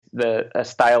a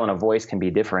style and a voice can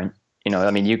be different.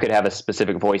 I mean, you could have a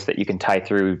specific voice that you can tie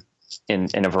through in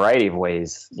a variety of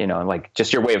ways, like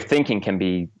just your way of thinking can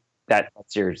be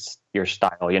that's your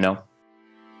style.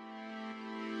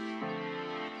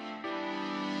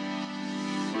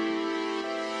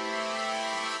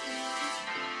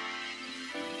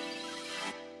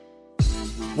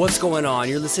 What's going on?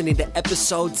 You're listening to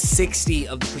episode 60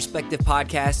 of the Perspective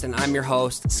Podcast, and I'm your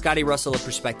host, Scotty Russell of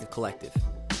Perspective Collective.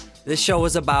 This show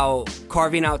is about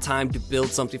carving out time to build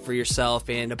something for yourself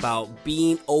and about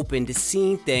being open to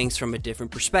seeing things from a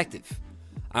different perspective.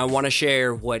 I want to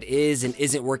share what is and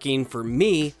isn't working for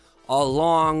me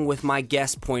along with my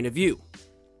guest point of view.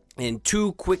 And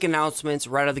two quick announcements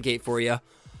right out of the gate for you.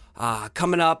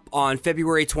 Coming up on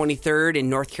February 23rd in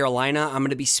North Carolina, I'm going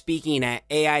to be speaking at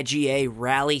AIGA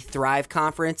Rally Thrive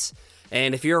Conference.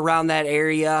 And if you're around that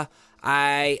area,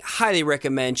 I highly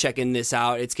recommend checking this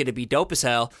out. It's going to be dope as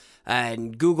hell.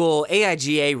 And Google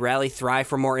AIGA Rally Thrive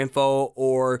for more info,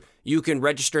 or you can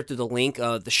register through the link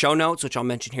of the show notes, which I'll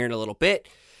mention here in a little bit.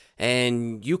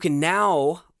 And you can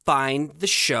now find the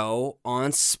show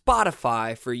on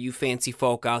Spotify for you fancy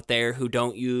folk out there who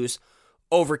don't use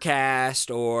Overcast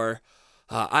or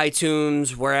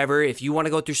iTunes, wherever. If you want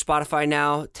to go through Spotify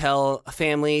now, tell a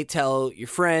family, tell your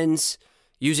friends,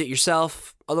 use it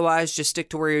yourself. Otherwise, just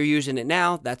stick to where you're using it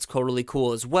now. That's totally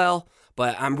cool as well.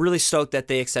 But I'm really stoked that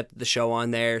they accepted the show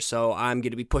on there, so I'm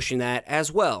going to be pushing that as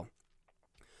well.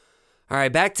 All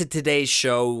right, back to today's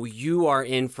show. You are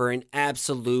in for an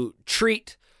absolute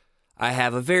treat. I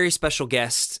have a very special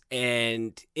guest,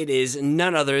 and it is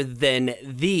none other than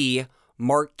the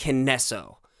Mark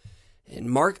Canesso. And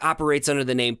Mark operates under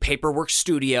the name Paperwork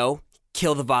Studio,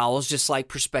 kill the vowels, just like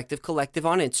Perspective Collective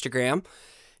on Instagram.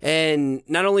 And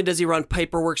not only does he run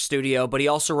Paperwork Studio, but he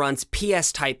also runs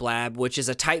PS Type Lab, which is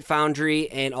a type foundry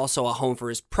and also a home for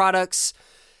his products.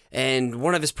 And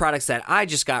one of his products that I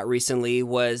just got recently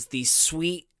was these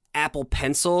sweet Apple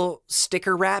Pencil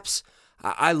sticker wraps.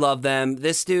 I love them.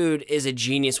 This dude is a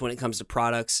genius when it comes to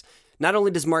products. Not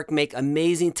only does Mark make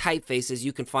amazing typefaces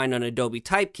you can find on Adobe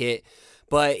Typekit,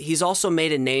 but he's also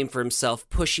made a name for himself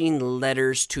pushing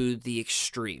letters to the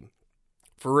extreme.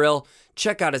 For real,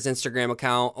 check out his Instagram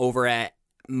account over at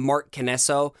Mark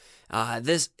Canesso.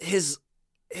 His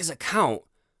account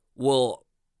will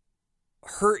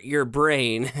hurt your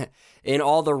brain in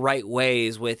all the right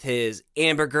ways with his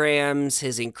ambergrams,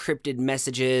 his encrypted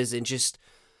messages, and just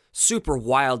super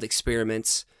wild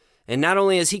experiments. And not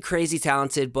only is he crazy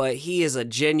talented, but he is a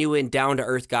genuine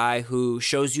down-to-earth guy who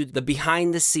shows you the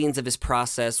behind the scenes of his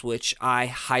process, which I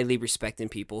highly respect in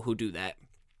people who do that.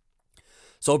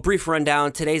 So a brief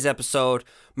rundown, today's episode,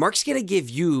 Mark's going to give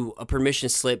you a permission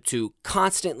slip to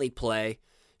constantly play,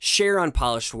 share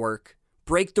unpolished work,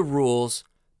 break the rules,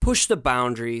 push the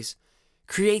boundaries,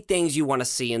 create things you want to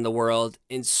see in the world,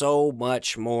 and so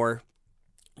much more.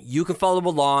 You can follow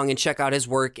along and check out his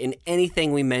work in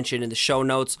anything we mentioned in the show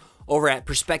notes over at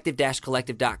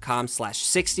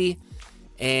perspective-collective.com/60.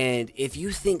 And if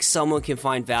you think someone can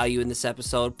find value in this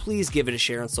episode, please give it a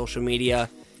share on social media.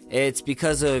 It's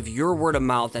because of your word of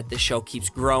mouth that this show keeps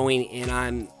growing, and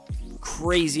I'm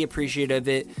crazy appreciative of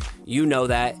it. You know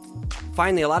that.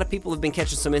 Finally, a lot of people have been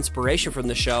catching some inspiration from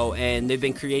the show, and they've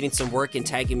been creating some work and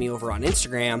tagging me over on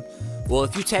Instagram. Well,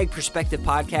 if you tag Perspective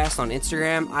Podcast on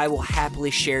Instagram, I will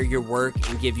happily share your work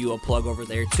and give you a plug over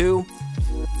there too.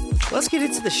 Let's get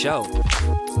into the show.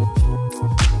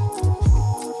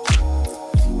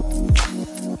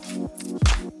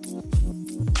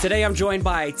 Today I'm joined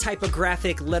by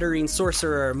typographic lettering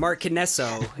sorcerer Mark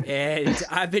Canesso, and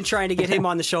I've been trying to get him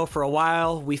on the show for a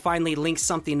while. We finally linked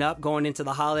something up going into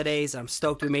the holidays. I'm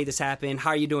stoked we made this happen.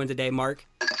 How are you doing today, Mark?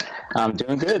 I'm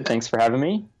doing good. Thanks for having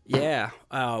me. Yeah.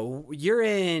 You're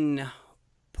in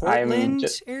Portland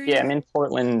area? Yeah, I'm in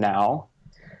Portland now.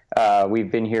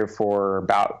 We've been here for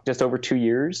about just over 2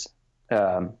 years.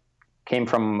 Came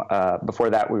from, before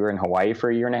that, we were in Hawaii for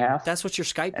a year and a half. That's what your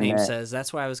Skype name says.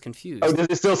 That's why I was confused. Oh, does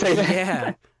it still say that?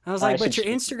 Yeah. I was like, but your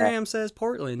Instagram says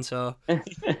Portland, so.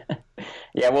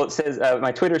 Yeah, well, it says,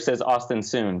 my Twitter says Austin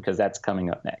soon, because that's coming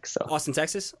up next. So. Austin,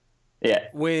 Texas? Yeah.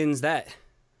 When's that?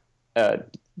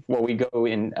 Well, we go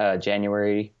in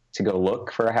January to go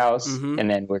look for a house, and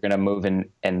then we're going to move in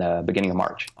the beginning of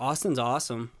March. Austin's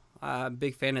awesome. I'm a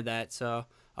big fan of that, so.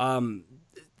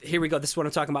 Here we go. This is what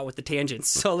I'm talking about with the tangents.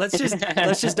 So let's just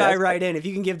dive right in. If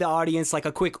you can give the audience like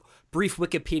a quick, brief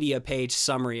Wikipedia page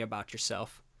summary about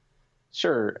yourself.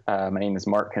 Sure. My name is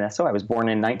Mark Canesso. I was born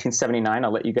in 1979. I'll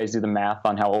let you guys do the math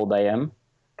on how old I am,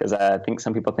 because I think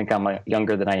some people think I'm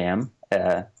younger than I am,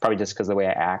 probably just because of the way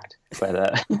I act.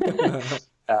 But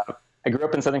I grew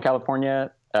up in Southern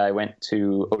California. I went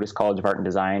to Otis College of Art and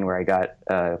Design, where I got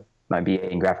my BA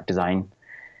in graphic design,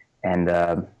 and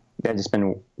I've just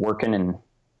been working in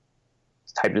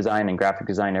type design and graphic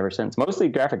design ever since. Mostly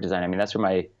graphic design. I mean, that's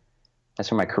where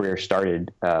my career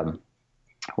started.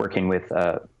 Working with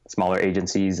smaller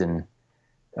agencies, and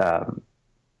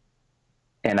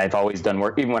I've always done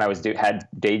work. Even when I had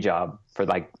day job for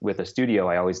with a studio,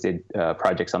 I always did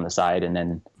projects on the side. And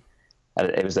then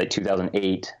it was like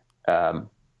 2008. I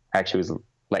actually was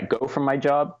let go from my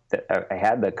job that I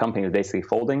had. The company was basically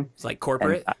folding. It's like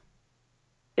corporate.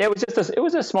 It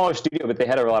was a smaller studio, but they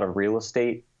had a lot of real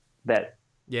estate that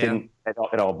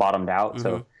it all bottomed out. Mm-hmm.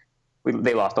 So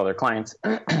they lost all their clients,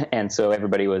 and so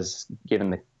everybody was given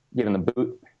the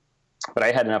boot. But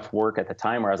I had enough work at the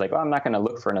time where I was like, well, I'm not going to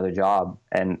look for another job,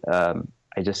 and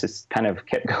I just kind of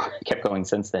kept going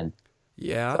since then.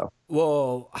 Yeah. So.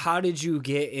 Well, how did you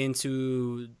get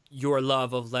into your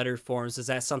love of letter forms? Is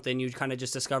that something you kind of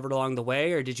just discovered along the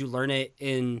way, or did you learn it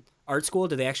in art school?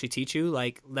 Did they actually teach you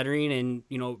like lettering and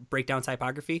breakdown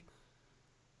typography?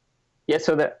 Yeah.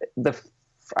 So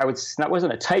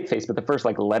wasn't a typeface, but the first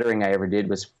lettering I ever did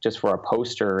was just for a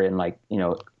poster in a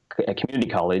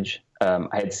community college. I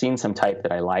had seen some type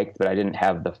that I liked, but I didn't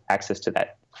have the access to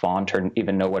that font or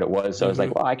even know what it was. So I was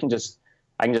like, well, I can just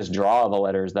draw the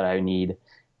letters that I need.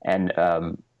 And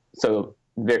so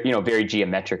very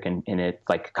geometric in it,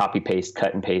 like copy paste,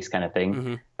 cut and paste kind of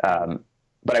thing. Mm-hmm.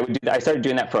 But I started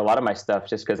doing that for a lot of my stuff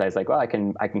just because I was like, well, I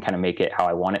can kind of make it how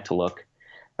I want it to look.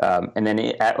 And then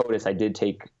at Otis, I did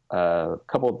take a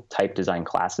couple type design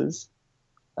classes.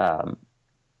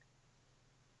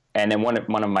 And then one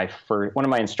of my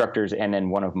instructors, and then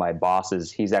one of my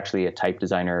bosses, he's actually a type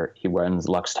designer. He runs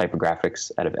Lux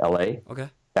Typographics out of LA. Okay.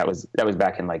 That was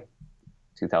back in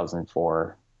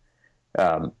 2004.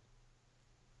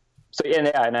 So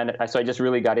I just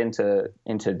really got into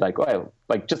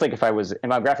just like if I was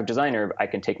a graphic designer, I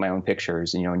can take my own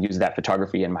pictures, and use that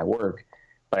photography in my work,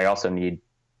 but I also need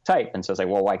type. And so it's like,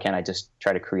 well, why can't I just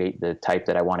try to create the type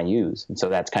that I want to use? And so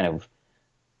that's kind of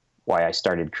why I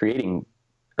started creating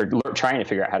or trying to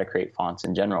figure out how to create fonts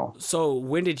in general. So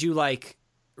when did you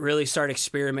really start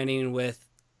experimenting with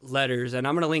letters? And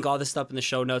I'm going to link all this stuff in the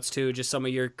show notes too, just some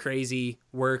of your crazy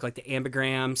work, like the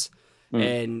ambigrams.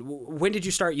 And when did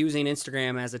you start using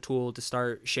Instagram as a tool to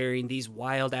start sharing these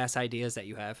wild ass ideas that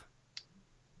you have?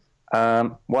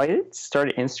 Well, I didn't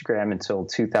start Instagram until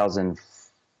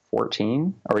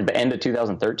 2014 or the end of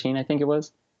 2013, I think it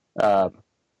was. But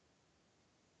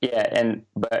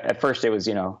at first it was,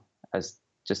 I was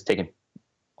just taking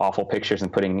awful pictures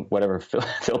and putting whatever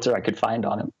filter I could find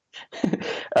on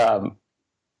them.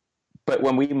 But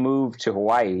when we moved to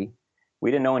Hawaii,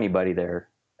 we didn't know anybody there.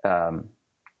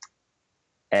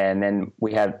 And then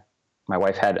my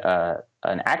wife had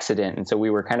an accident. And so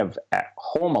we were kind of at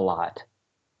home a lot.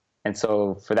 And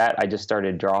so for that, I just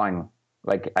started drawing.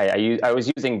 I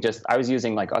was using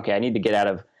okay, I need to get out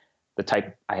of the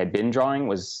type I had been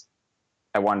drawing.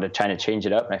 I wanted to try to change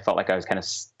it up, and I felt like I was kind of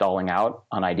stalling out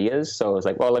on ideas. So I was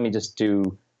like, well, let me just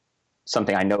do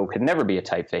something I know could never be a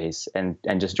typeface and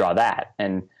just draw that.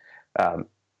 And that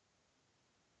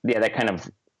kind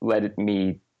of led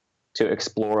me to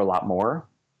explore a lot more.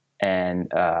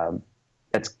 And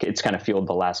it's kind of fueled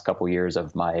the last couple years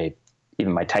of my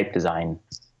type design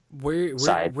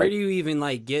side. Where do you even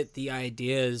get the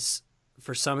ideas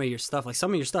for some of your stuff? Like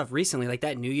some of your stuff recently, like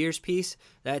that New Year's piece,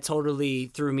 that totally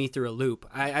threw me through a loop.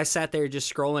 I sat there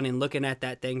just scrolling and looking at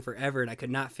that thing forever, and I could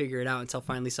not figure it out until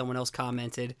finally someone else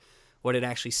commented what it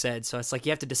actually said. So it's like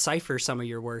you have to decipher some of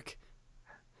your work.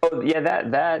 Oh yeah,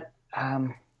 that's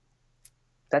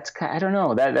I don't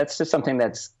know. That's just something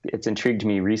it's intrigued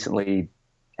me recently,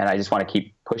 and I just want to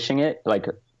keep pushing it,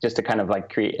 just to kind of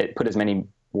put as many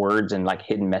words and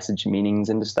hidden message meanings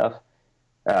into stuff.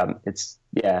 It's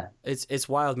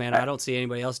wild, man. I don't see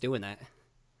anybody else doing that.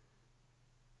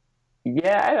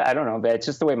 Yeah, I don't know, but it's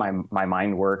just the way my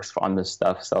mind works on this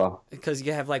stuff. So because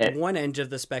you have one end of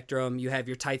the spectrum, you have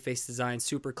your typeface design,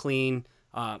 super clean.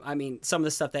 Some of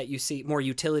the stuff that you see, more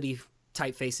utility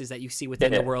typefaces that you see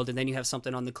within the world, and then you have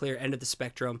something on the clear end of the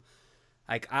spectrum.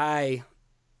 I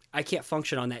can't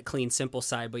function on that clean, simple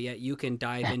side, but yet you can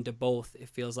dive into both. It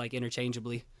feels like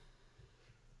interchangeably.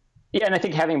 Yeah, and I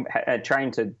think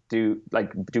trying to do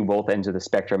both ends of the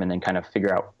spectrum and then kind of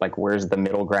figure out where's the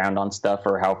middle ground on stuff,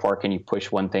 or how far can you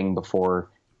push one thing before,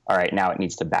 all right, now it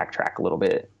needs to backtrack a little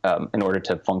bit in order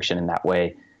to function in that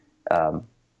way. But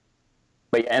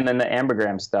yeah, and then the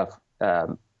ambigram stuff,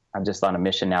 I'm just on a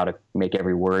mission now to make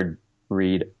every word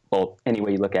read both any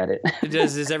way you look at it.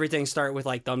 Does everything start with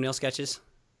thumbnail sketches?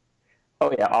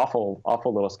 Oh yeah, awful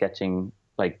little sketching.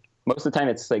 Most of the time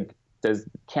it's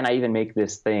can I even make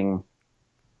this thing?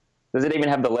 Does it even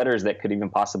have the letters that could even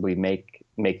possibly make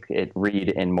it read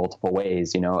in multiple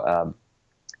ways?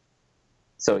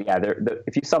 So yeah,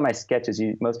 if you saw my sketches,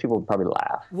 most people would probably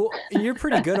laugh. Well, you're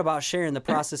pretty good about sharing the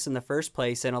process in the first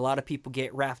place, and a lot of people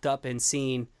get wrapped up in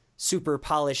seeing super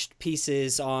polished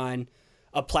pieces on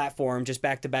a platform, just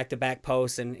back to back to back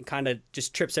posts, and kind of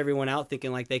just trips everyone out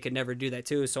thinking like they could never do that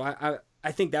too. So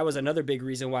I think that was another big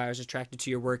reason why I was attracted to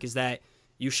your work, is that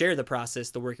you share the process,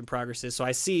 the work in progress is. So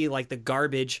I see like the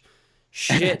garbage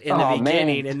shit in the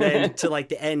beginning, and then to like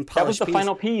the end polished that was the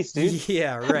final piece, dude.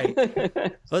 Yeah, right.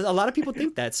 Well, a lot of people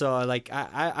think that, so like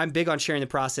I'm big on sharing the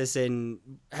process. And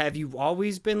have you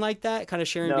always been like that, kind of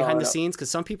sharing behind the scenes? Because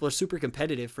some people are super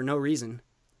competitive for no reason.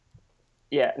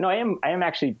 Yeah, no, I am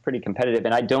actually pretty competitive,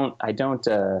 and I don't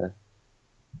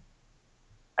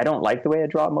like the way I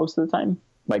draw most of the time.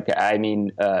 Like, I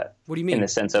mean, what do you mean? In the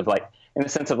sense of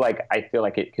like I feel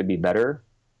like it could be better.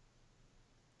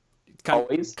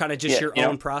 Always kind of just your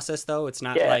own process, though. It's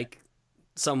not like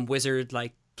some wizard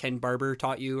like Ken Barber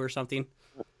taught you or something.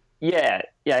 Yeah,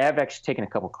 I have actually taken a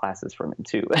couple classes from him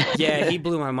too. Yeah, he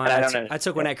blew my mind. I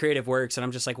took one at Creative Works, and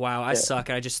I'm just like, wow, I suck.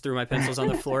 And I just threw my pencils on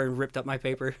the floor and ripped up my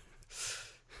paper.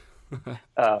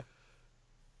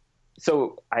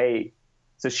 So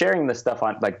sharing the stuff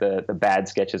on like the bad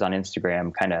sketches on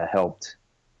Instagram kind of helped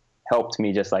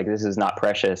me, just like, this is not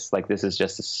precious. Like, this is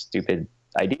just a stupid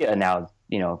idea. Now,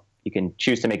 you can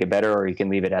choose to make it better, or you can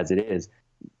leave it as it is.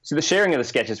 So the sharing of the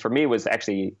sketches for me was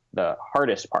actually the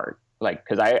hardest part. Like,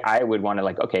 cause I would want to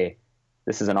like, okay,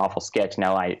 this is an awful sketch.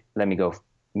 Now let me go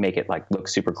make it like look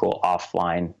super cool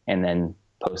offline, and then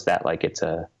post that like it's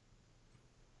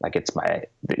my,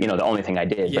 the only thing I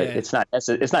did, but it's not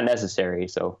necessary.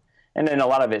 So, and then a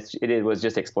lot of it was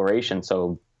just exploration.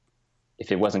 So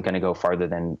if it wasn't going to go farther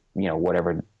than,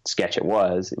 whatever sketch that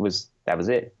was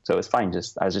it. So it's fine.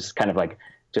 I was just kind of like,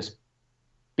 just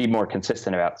be more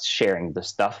consistent about sharing the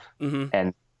stuff. Mm-hmm.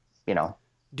 And,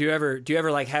 do you ever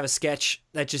like have a sketch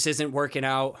that just isn't working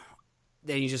out,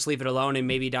 then you just leave it alone, and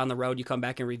maybe down the road you come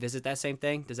back and revisit that same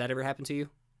thing? Does that ever happen to you?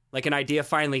 Like an idea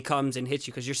finally comes and hits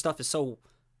you, because your stuff is so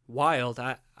wild.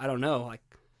 I don't know. Like,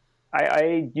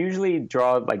 I usually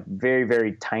draw like very,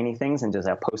 very tiny things, and just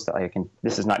I'll post it.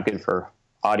 This is not good for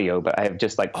audio, but I have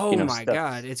just like, oh my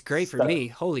God, it's great for me.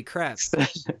 Holy crap.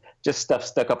 Just stuff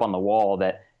stuck up on the wall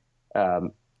that,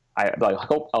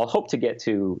 I'll hope to get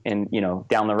to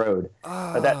down the road.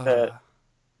 That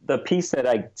the piece that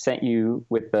I sent you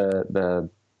with the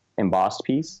embossed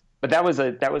piece, but that was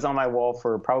on my wall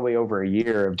for probably over a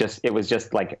year of it was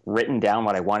just like written down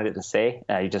what I wanted it to say.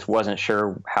 And I just wasn't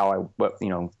sure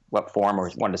what form,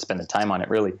 or wanted to spend the time on it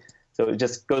really. So it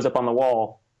just goes up on the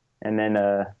wall, and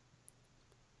then,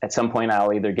 at some point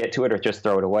I'll either get to it or just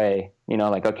throw it away,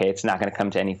 like, okay, it's not going to come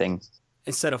to anything.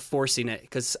 Instead of forcing it,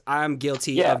 because I'm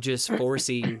guilty of just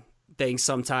forcing things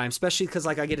sometimes, especially because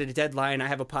like I get a deadline. I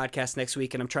have a podcast next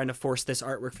week, and I'm trying to force this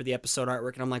artwork for the episode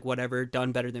artwork, and I'm like, whatever,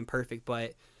 done better than perfect.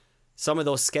 But some of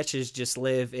those sketches just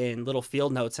live in little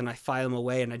field notes, and I file them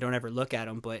away, and I don't ever look at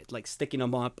them. But like sticking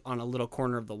them up on a little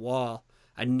corner of the wall,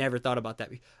 I never thought about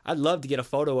that. I'd love to get a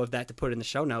photo of that to put in the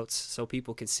show notes so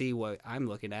people can see what I'm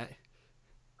looking at.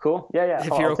 Cool. Yeah. If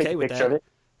you're okay with that. Of it.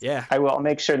 Yeah. I will. I'll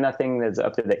make sure nothing that's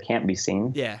up there that can't be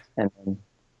seen. Yeah. And then,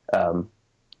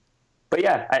 but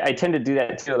yeah, I tend to do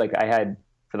that too. Like I had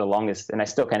for the longest, and I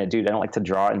still kind of do. I don't like to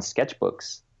draw in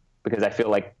sketchbooks, because I feel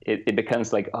like it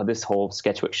becomes like, oh, this whole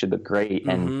sketchbook should look great.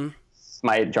 And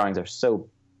my drawings are so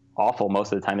awful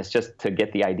most of the time. It's just to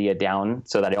get the idea down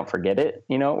so that I don't forget it,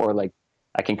 or like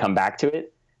I can come back to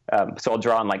it. So I'll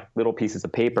draw on like little pieces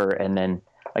of paper, and then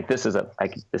like this is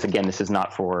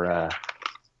not for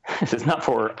this is not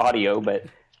for audio, but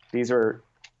these are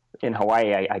in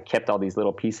Hawaii. I kept all these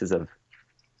little pieces of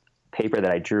paper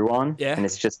that I drew on, and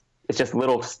it's just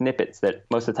little snippets that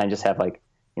most of the time just have like,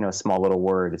 a small little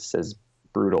word. It says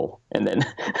brutal, and then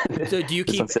so do you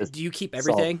keep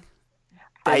everything?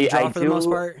 I draw for the most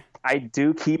part. I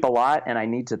do keep a lot, and I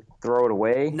need to throw it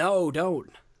away. No, don't.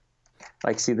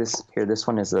 Like, see this here. This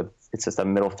one it's just a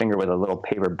middle finger with a little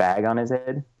paper bag on his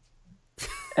head.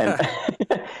 And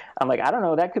I'm like, I don't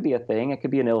know, that could be a thing. It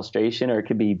could be an illustration, or it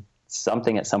could be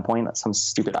something at some point, some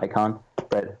stupid icon.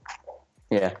 But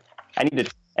yeah, I need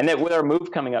to. And then with our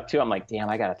move coming up too, I'm like, damn,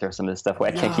 I gotta throw some of this stuff away.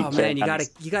 I can't keep. Man, you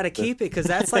gotta keep it, because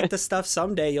that's like the stuff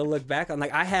someday you'll look back on.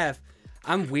 Like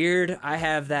I'm weird. I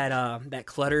have that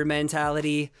clutter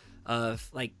mentality of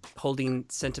like holding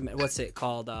sentiment. What's it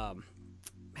called?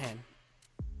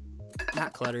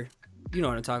 Not clutter. You know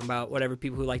what I'm talking about. Whatever,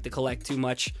 people who like to collect too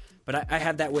much. But I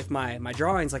have that with my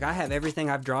drawings. Like I have everything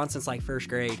I've drawn since like first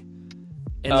grade.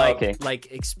 and okay.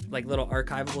 like little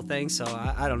archivable things. So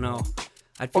I don't know.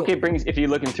 I'd feel, Okay, if you're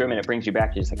looking through them and it brings you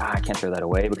back, you're just like, I can't throw that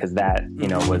away because that, you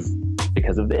know, was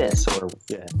because of this, or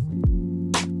yeah.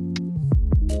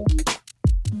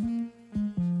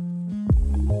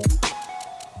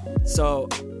 So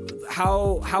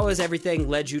how has everything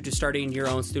led you to starting your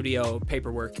own studio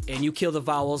paperwork? And you kill the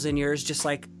vowels in yours just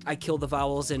like I kill the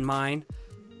vowels in mine.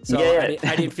 So yeah.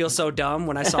 I didn't feel so dumb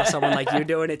when I saw someone like you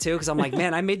doing it too, because I'm like,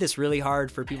 man, I made this really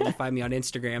hard for people to find me on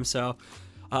Instagram. So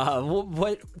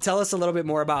tell us a little bit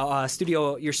more about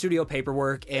your studio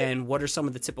paperwork, and what are some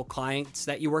of the typical clients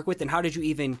that you work with, and how did you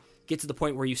even get to the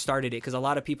point where you started it? Because a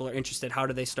lot of people are interested. How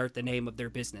do they start the name of their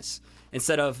business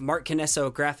instead of Mark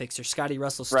Canesso Graphics or Scotty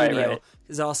Russell Studio? Right.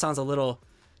 Because it all sounds a little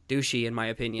douchey in my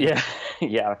opinion.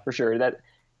 Yeah, for sure. That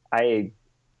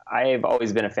I've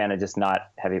always been a fan of just not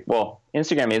having. Well,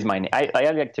 Instagram is my name. I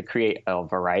like to create a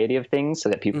variety of things so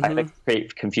that people. I like to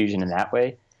create confusion in that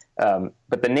way.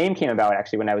 But the name came about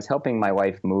actually when I was helping my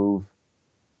wife move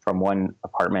from one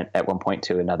apartment at one point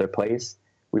to another place.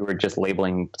 We were just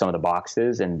labeling some of the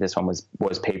boxes, and this one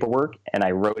was paperwork, and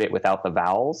I wrote it without the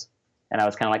vowels. And I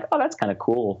was kind of like, oh, that's kind of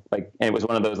cool. Like, and it was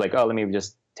one of those like, oh, let me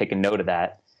just take a note of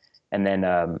that. And then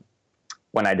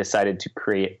when I decided to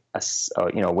create a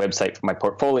website for my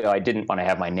portfolio, I didn't want to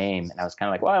have my name, and I was kind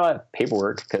of like, well, I have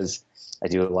paperwork because I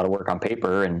do a lot of work on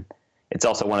paper, and it's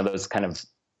also one of those kind of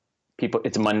people.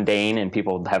 It's mundane, and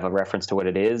people have a reference to what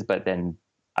it is, but then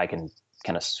I can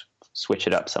kind of switch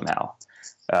it up somehow.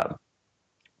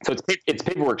 So it's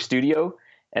Paperwork Studio,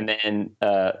 and then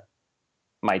I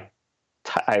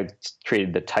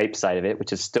created the type side of it,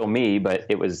 which is still me, but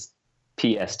it was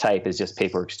PS Type is just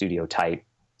Paperwork Studio Type.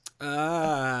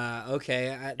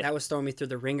 Okay. That was throwing me through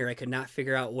the ringer. I could not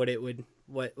figure out what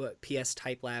PS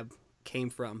Type Lab came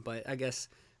from, but I guess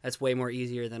that's way more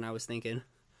easier than I was thinking.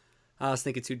 I was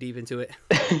thinking too deep into it.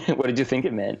 What did you think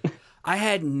it meant? I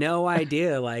had no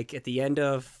idea. Like at the end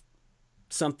of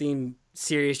something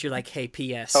serious, you're like, hey,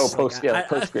 PS. Oh,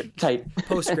 postscript type.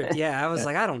 Postscript, yeah. I was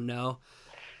like, I don't know.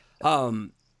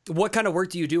 What kind of work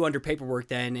do you do under paperwork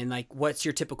then? And like, what's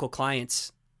your typical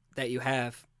clients that you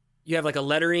have? You have like a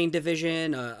lettering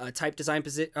division, a type design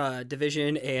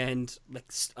division, and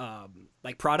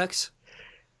like products?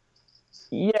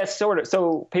 Yes, sort of.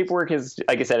 So paperwork is,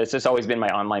 like I said, it's just always been my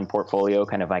online portfolio,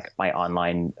 kind of like my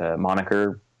online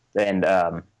moniker. And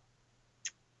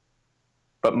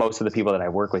but most of the people that I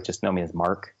work with just know me as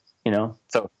Mark, you know?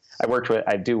 So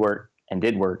I did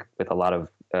work with a lot of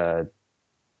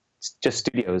just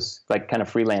studios, like kind of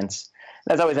freelance.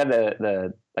 And I've always had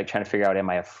the like trying to figure out, am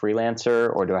I a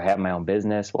freelancer or do I have my own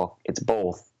business? Well, it's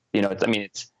both. You know,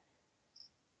 it's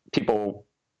people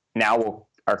now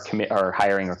are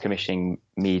hiring or commissioning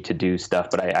me to do stuff,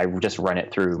 but I just run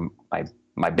it through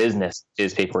my business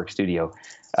is Paperwork Studio.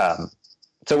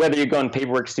 So whether you're going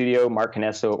Paperwork Studio, Mark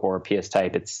Canesso, or PS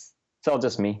Type, it's all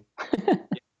just me.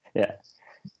 Yeah.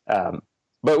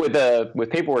 But with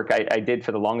paperwork, I did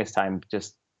for the longest time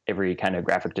just every kind of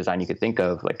graphic design you could think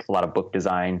of, like a lot of book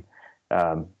design,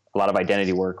 a lot of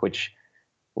identity work, which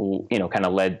kind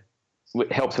of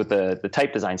helps with the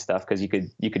type design stuff, because you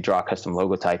could draw a custom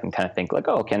logo type and kind of think like,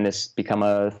 oh, can this become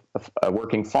a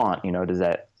working font? You know,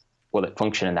 will it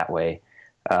function in that way?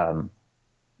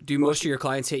 Do most of your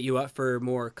clients hit you up for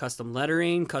more custom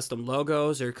lettering, custom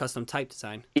logos, or custom type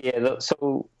design? Yeah.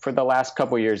 So for the last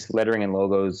couple of years, lettering and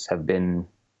logos have been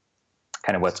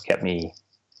kind of what's kept me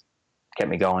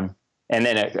going. And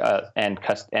then and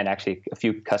actually a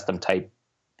few custom type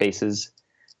bases,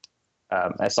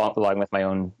 along with my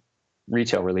own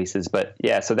retail releases. But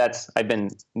yeah, so I've been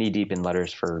knee deep in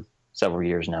letters for several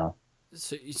years now.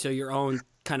 So your own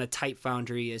kind of type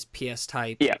foundry is PS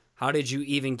Type. Yeah. How did you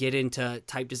even get into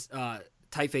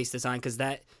typeface design? Because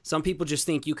some people just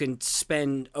think you can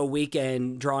spend a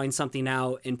weekend drawing something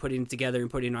out and putting it together and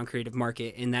putting it on Creative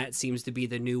Market, and that seems to be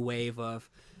the new wave of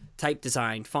type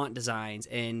design, font designs,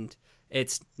 and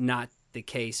it's not the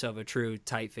case of a true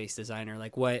typeface designer.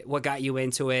 Like what got you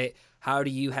into it? How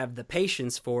do you have the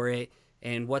patience for it?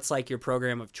 And what's like your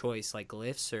program of choice, like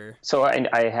Glyphs or? So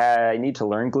I need to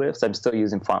learn Glyphs. I'm still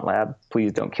using FontLab.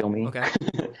 Please don't kill me. Okay.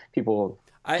 People.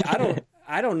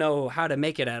 I don't know how to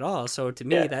make it at all. So to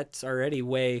me, that's already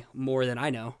way more than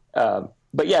I know.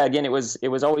 But yeah, again, it was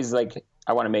always like,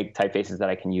 I want to make typefaces that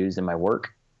I can use in my work.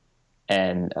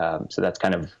 And so that's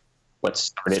kind of what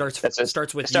started.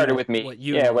 Started with me.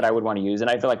 What I would want to use. And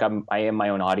I feel like I am my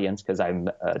own audience because I'm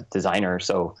a designer.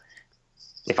 So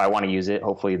if I want to use it,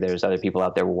 hopefully there's other people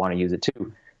out there who want to use it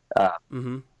too.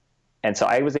 And so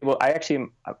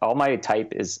all my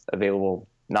type is available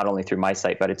not only through my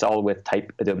site, but it's all with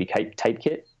Adobe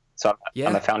Typekit. So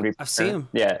I'm a Foundry. I've seen them.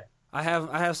 Yeah. I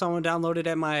have someone downloaded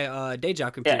at my day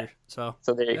job computer. Yeah.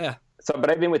 So but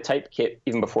I've been with Typekit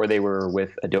even before they were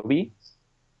with Adobe.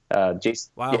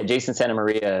 Jason Santa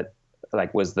Maria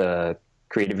was the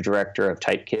creative director of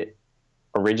Typekit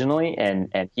originally, and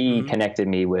he connected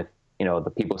me with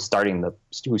the people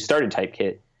who started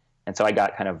Typekit, and so I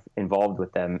got kind of involved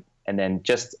with them. And then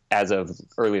just as of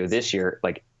earlier this year,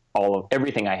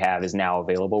 everything I have is now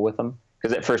available with them,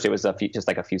 because at first it was just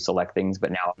a few select things,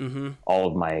 but now all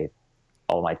of my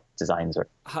designs are.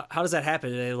 How does that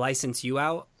happen? Do they license you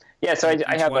out? Yeah, so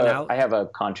I have a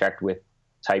contract with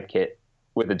Typekit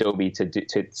with Adobe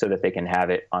so that they can have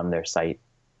it on their site.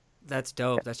 That's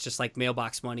dope. That's just like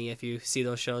mailbox money. If you see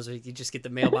those shows where you just get the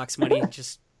mailbox money and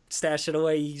just stash it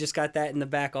away, you just got that in the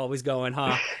back always going,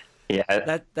 huh?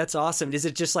 Yeah. That's awesome. Does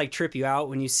it just trip you out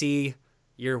when you see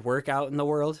your work out in the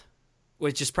world,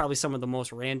 which is probably some of the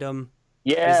most random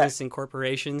business and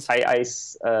corporations?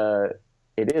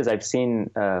 It is. I've seen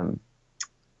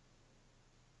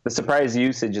the surprise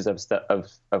usages of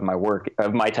my work,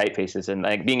 of my typefaces,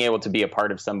 and being able to be a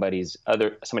part of somebody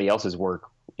else's work,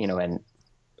 and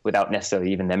without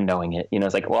necessarily even them knowing it.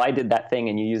 It's like, well, I did that thing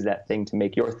and you used that thing to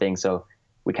make your thing, so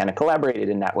we kind of collaborated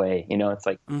in that way. It's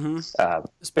like,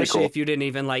 especially cool. If you didn't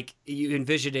even you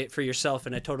envisioned it for yourself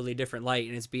in a totally different light,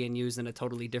 and it's being used in a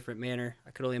totally different manner. I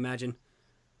could only imagine.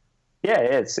 Yeah,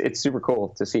 it's super cool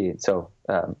to see. So,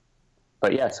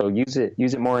 but yeah, so use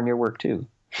it more in your work too.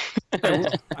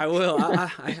 I will.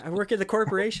 I work at the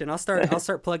corporation. I'll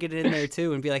start plugging it in there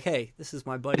too, and be like, hey, this is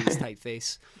my buddy's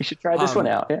typeface. You should try this one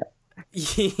out. Yeah.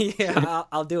 Yeah,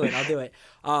 I'll do it.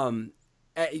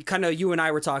 Kind of you and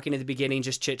I were talking at the beginning,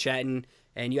 just chit-chatting,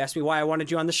 and you asked me why I wanted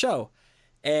you on the show.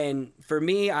 And for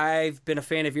me, I've been a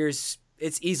fan of yours.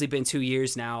 It's easily been 2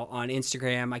 years now on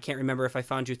Instagram. I can't remember if I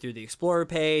found you through the Explorer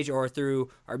page or through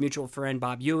our mutual friend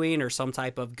Bob Ewing or some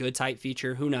type of good type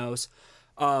feature. Who knows?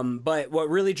 But what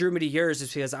really drew me to yours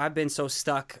is because I've been so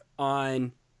stuck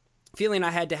on feeling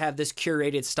I had to have this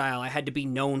curated style. I had to be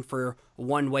known for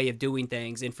one way of doing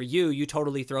things. And for you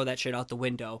totally throw that shit out the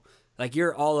window.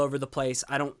 You're all over the place.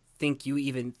 I don't think you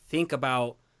even think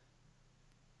about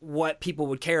what people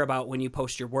would care about when you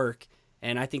post your work.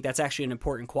 And I think that's actually an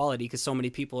important quality, because so many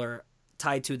people are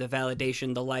tied to the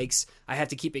validation, the likes. I have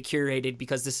to keep it curated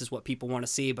because this is what people want to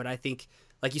see. But I think,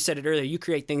 like you said it earlier, you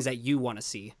create things that you want to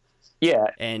see. Yeah.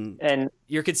 And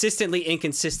you're consistently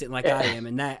inconsistent like I am.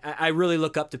 And that I really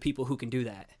look up to people who can do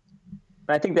that.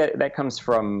 I think that comes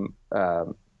from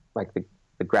the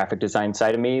graphic design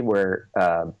side of me, where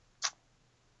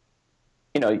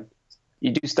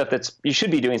you do stuff you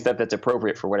should be doing stuff that's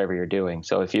appropriate for whatever you're doing.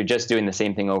 So if you're just doing the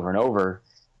same thing over and over,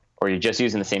 or you're just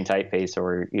using the same typeface,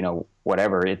 or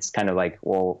whatever, it's kind of like,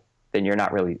 well, then you're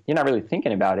not really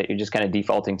thinking about it. You're just kind of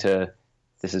defaulting to,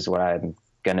 this is what I'm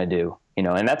gonna do,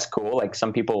 and that's cool. Like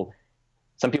some people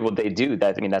they do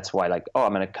that. I mean, that's why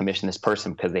I'm going to commission this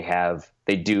person, because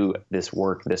they do this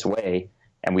work this way,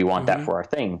 and we want that for our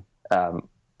thing.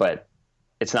 But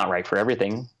it's not right for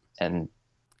everything. And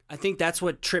I think that's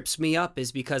what trips me up,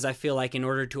 is because I feel like in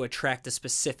order to attract a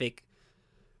specific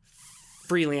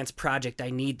freelance project, I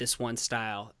need this one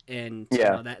style. And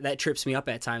that trips me up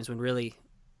at times, when really,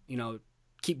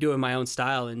 keep doing my own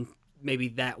style, and maybe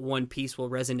that one piece will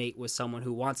resonate with someone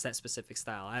who wants that specific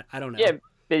style. I don't know. Yeah,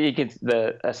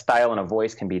 a style and a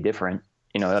voice can be different.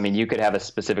 You could have a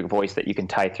specific voice that you can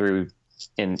tie through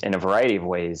in a variety of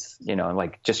ways.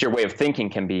 Just your way of thinking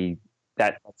can be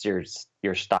that's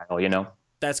your style.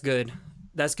 That's good.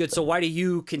 So why do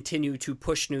you continue to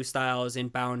push new styles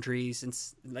and boundaries, and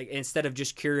instead of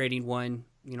just curating one?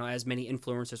 As many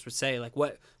influencers would say,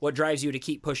 what drives you to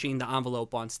keep pushing the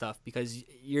envelope on stuff? Because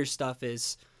your stuff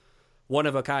is one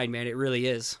of a kind, man. It really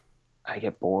is. I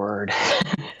get bored.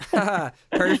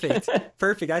 Perfect.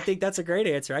 I think that's a great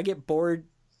answer. I get bored.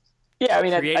 Yeah, I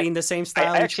mean, creating the same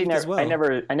style. I actually never. As well.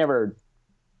 I never.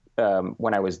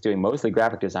 When I was doing mostly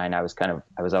graphic design, I was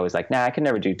always like, nah, I can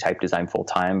never do type design full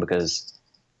time, because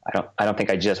I don't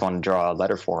think I just want to draw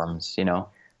letter forms,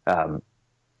 because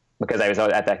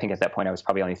I think at that point I was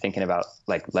probably only thinking about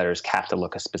letters have to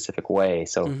look a specific way.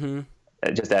 So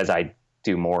just as I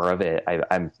do more of it,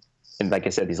 I'm. And like I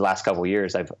said, these last couple of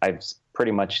years, I've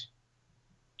pretty much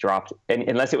dropped, and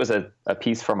unless it was a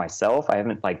piece for myself, I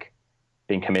haven't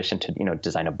been commissioned to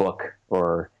design a book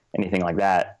or anything like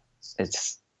that.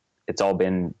 It's all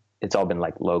been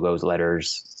logos,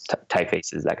 letters,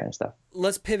 typefaces, that kind of stuff.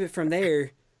 Let's pivot from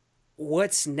there.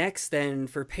 What's next then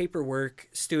for Paperwork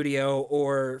Studio,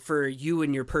 or for you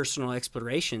and your personal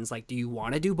explorations? Do you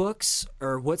want to do books,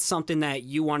 or what's something that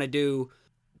you want to do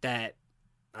that,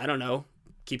 I don't know,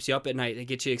 keeps you up at night, that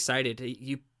gets you excited?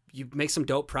 You you make some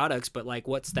dope products, but like,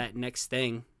 what's that next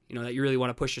thing, you know, that you really want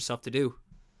to push yourself to do?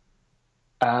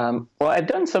 Well, I've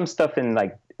done some stuff in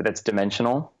like that's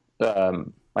dimensional.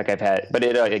 Like I've had, but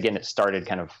it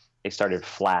started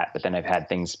flat, but then I've had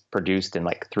things produced in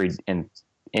like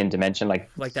in dimension, like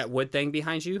that wood thing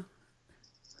behind you.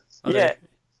 Yeah.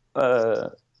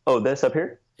 This up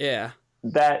here. Yeah.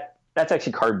 That's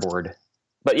actually cardboard.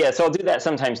 But yeah, so I'll do that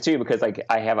sometimes too, because like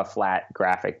I have a flat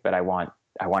graphic, but I want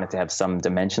it to have some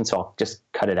dimension, so I'll just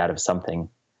cut it out of something.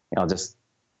 You know, I'll just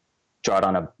draw it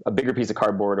on a bigger piece of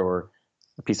cardboard or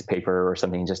a piece of paper or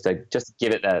something, just to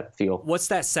give it that feel. What's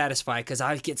that satisfy? Because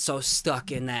I get so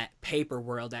stuck in that paper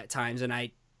world at times, and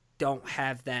I don't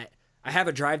have that. I have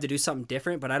a drive to do something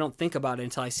different, but I don't think about it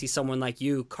until I see someone like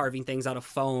you carving things out of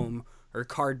foam or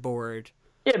cardboard.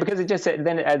 Yeah, because it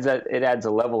adds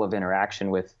a level of interaction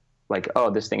with, like, oh,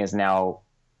 this thing is now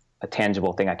a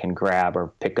tangible thing I can grab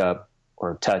or pick up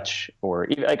or touch, or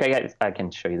even like I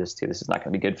can show you this too. This is not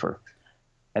going to be good for.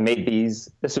 I made these.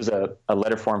 This was a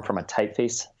letter form from a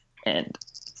typeface, and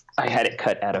I had it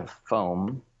cut out of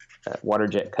foam, water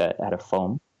jet cut out of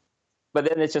foam. But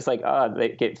then it's just like,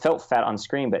 it felt fat on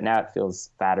screen, but now it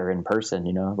feels fatter in person.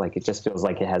 You know, like it just feels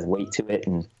like it has weight to it,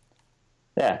 and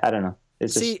yeah, I don't know.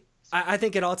 I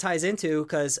think it all ties into,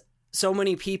 because so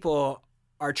many people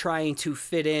are trying to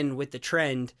fit in with the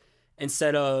trend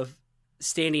instead of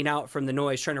standing out from the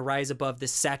noise, trying to rise above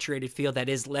this saturated field that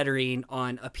is lettering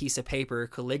on a piece of paper,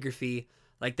 calligraphy.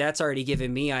 Like, that's already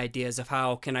given me ideas of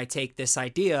how can I take this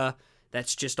idea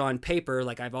that's just on paper,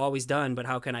 like I've always done, but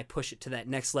how can I push it to that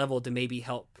next level to maybe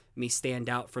help me stand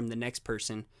out from the next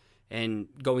person? And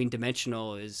going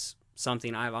dimensional is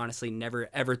something I've honestly never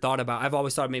ever thought about. I've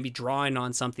always thought maybe drawing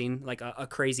on something like a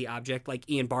crazy object like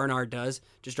Ian Barnard does,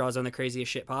 just draws on the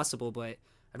craziest shit possible, but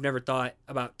I've never thought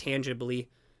about tangibly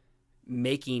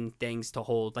making things to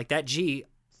hold. Like that G,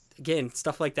 again,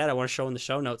 stuff like that I want to show in the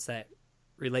show notes that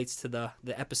relates to the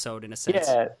episode in a sense.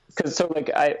 Yeah, because so like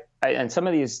I and some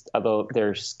of these, although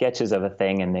they're sketches of a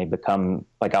thing and they become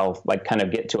like, I'll like kind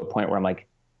of get to a point where I'm like,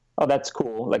 oh, that's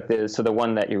cool. Like the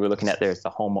one that you were looking at there is the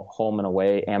home and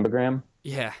away ambigram.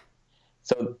 Yeah.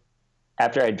 So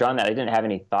after I'd drawn that, I didn't have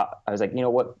any thought. I was like, you know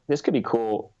what, this could be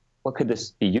cool. What could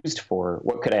this be used for?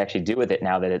 What could I actually do with it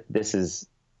now that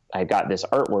I got this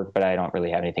artwork, but I don't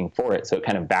really have anything for it. So it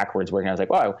kind of backwards working. I was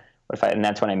like, wow, and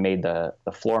that's when I made the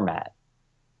floor mat.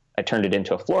 I turned it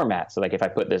into a floor mat. So like if I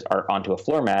put this art onto a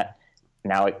floor mat,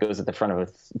 now it goes at the front of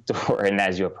a door, and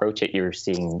as you approach it, as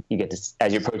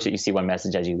you approach it, you see one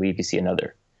message. As you leave, you see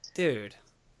another. Dude.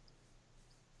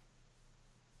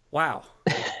 Wow.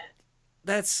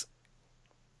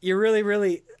 You're really,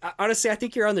 really, honestly, I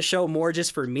think you're on the show more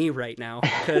just for me right now,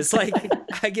 because like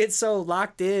I get so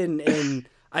locked in and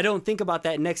I don't think about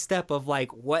that next step of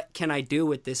like, what can I do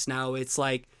with this now? It's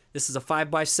like, this is a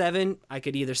 5x7. I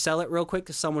could either sell it real quick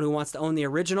to someone who wants to own the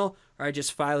original, or I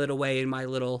just file it away in my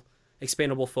little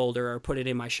expandable folder or put it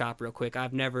in my shop real quick.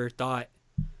 I've never thought,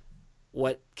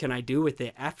 what can I do with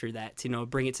it after that to,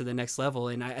 bring it to the next level?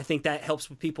 And I think that helps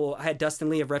with people. I had Dustin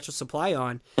Lee of Retro Supply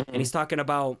on, and he's talking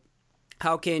about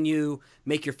how can you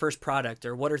make your first product,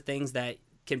 or what are things that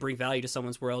can bring value to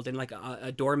someone's world. And like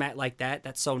a doormat like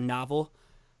that's so novel,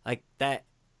 like that,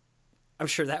 I'm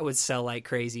sure that would sell like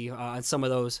crazy on some of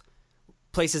those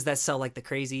places that sell like the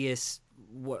craziest,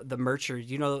 the merch, or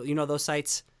you know those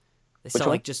sites. They sell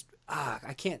like just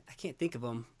I can't think of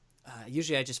them.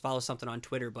 Usually I just follow something on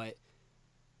Twitter, but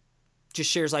just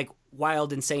shares like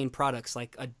wild, insane products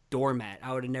like a doormat.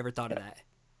 I would have never thought of that.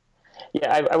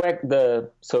 Yeah,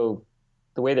 so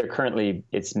the way they're currently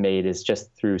it's made is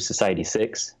just through Society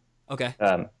 6. Okay.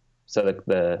 So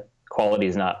the quality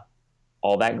is not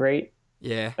all that great.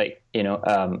 Yeah. Like,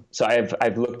 so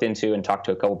I've looked into and talked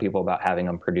to a couple people about having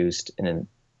them produced, and then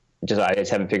I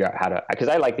just haven't figured out how to, because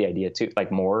I like the idea too,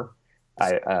 like more.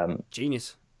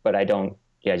 Genius. But I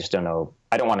just don't know.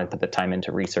 I don't want to put the time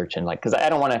into research and because I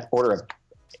don't want to order,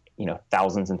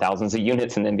 thousands and thousands of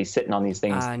units and then be sitting on these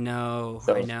things. I know.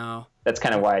 That's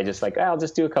kind of why I just I'll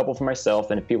just do a couple for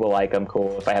myself, and if people like them,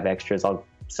 cool. If I have extras, I'll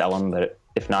sell them, but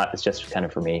if not, it's just kind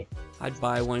of for me. I'd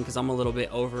buy one because I'm a little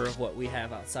bit over of what we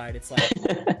have outside. It's like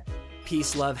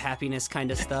peace, love, happiness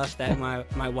kind of stuff that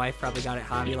my wife probably got at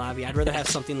Hobby Lobby. I'd rather have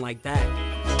something like that.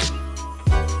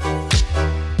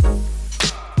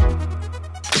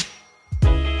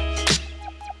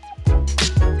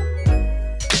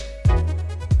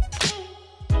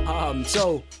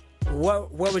 So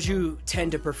what would you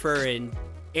tend to prefer, in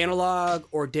analog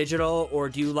or digital, or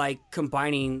do you like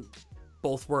combining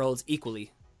both worlds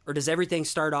equally? Or does everything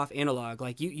start off analog?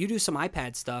 Like you do some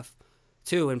iPad stuff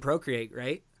too in Procreate,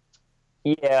 right?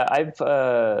 Yeah,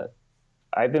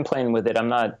 I've been playing with it.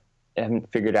 I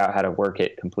haven't figured out how to work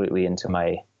it completely into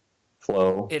my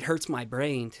flow. It hurts my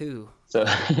brain too. So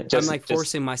I'm like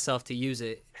forcing myself to use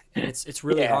it. And it's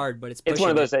really hard, but it's one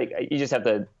of those, like, you just have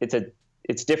to,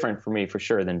 it's different for me for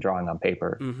sure than drawing on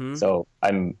paper. Mm-hmm. So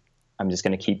I'm just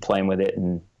going to keep playing with it.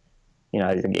 And, you know,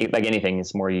 like anything,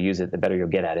 the more you use it, the better you'll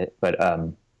get at it. But,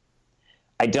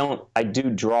 I do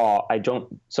draw.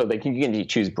 So like you can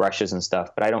choose brushes and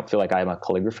stuff, but I don't feel like I'm a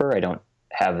calligrapher. I don't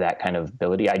have that kind of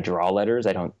ability. I draw letters.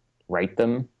 I don't write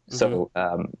them. Mm-hmm. So,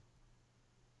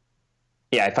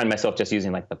 I find myself just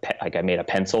using like I made a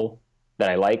pencil that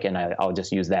I like, and I'll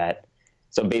just use that.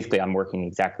 So basically I'm working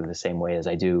exactly the same way as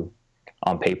I do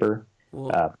on paper.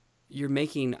 Well, you're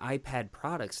making iPad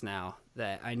products now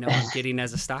that I know I'm getting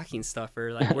as a stocking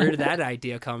stuffer. Like, where did that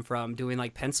idea come from? Doing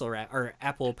like pencil wrap or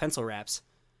Apple pencil wraps?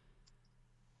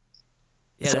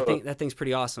 Yeah, so, that thing's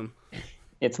pretty awesome.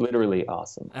 It's literally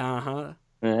awesome. Uh-huh.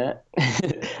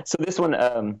 So this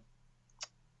one,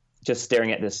 just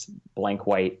staring at this blank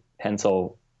white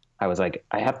pencil, I was like,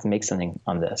 I have to make something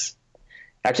on this.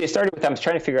 Actually, it started with, I was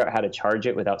trying to figure out how to charge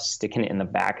it without sticking it in the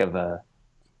bottom of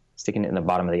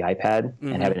the iPad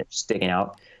mm-hmm. and having it sticking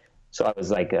out. So I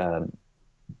was like, I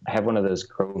have one of those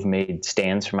Grove made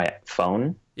stands for my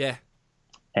phone. Yeah.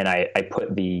 And I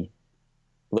put the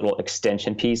little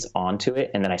extension piece onto it,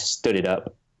 and then I stood it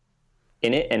up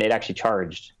in it, and it actually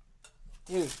charged.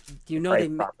 Dude, you know,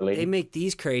 they make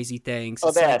these crazy things.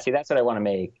 Oh, see, that's what I want to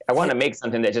make. I want to make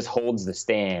something that just holds the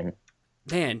stand.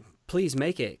 Man, please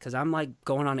make it, because I'm like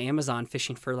going on Amazon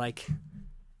fishing for like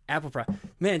Apple Pro.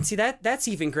 Man, see, that's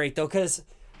even great though, because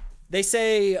they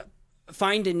say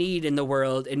find a need in the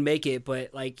world and make it,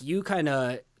 but like you kind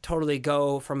of totally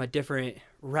go from a different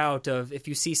route of, if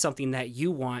you see something that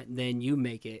you want, then you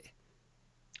make it.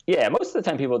 Yeah, most of the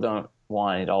time people don't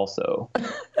want it also.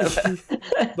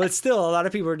 But still, a lot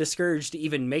of people are discouraged to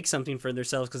even make something for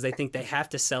themselves because they think they have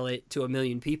to sell it to 1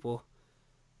 million people.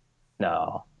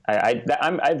 No,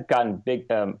 I've gotten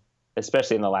big,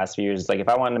 especially in the last few years. Like, if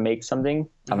I want to make something,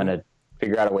 mm-hmm. I'm going to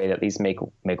figure out a way to at least make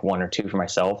one or two for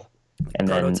myself. And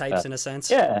prototypes in a sense.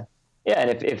 Yeah. And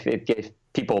if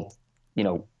people, you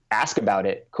know, ask about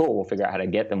it, cool, we'll figure out how to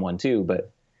get them one too.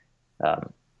 But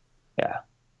yeah.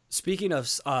 Speaking of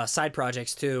side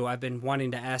projects too, I've been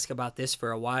wanting to ask about this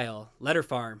for a while. Letter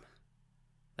Farm,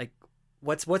 like,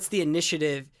 what's the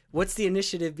initiative? What's the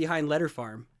initiative behind Letter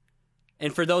Farm?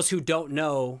 And for those who don't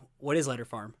know, what is Letter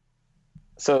Farm?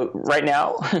 So right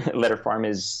now, Letter Farm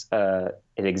is it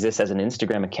exists as an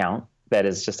Instagram account that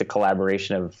is just a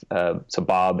collaboration of so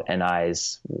Bob and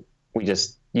I's. We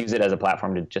just use it as a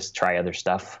platform to just try other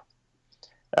stuff.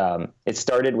 It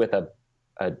started with a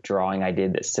drawing I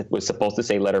did that was supposed to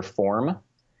say letter form,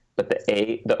 but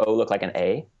the O looked like an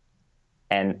A,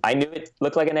 and I knew it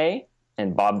looked like an A,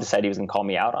 and Bob decided he was going to call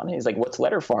me out on it. He's like, "What's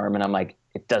Letter Farm?" And I'm like,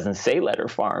 "It doesn't say Letter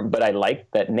Farm, but I like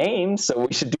that name, so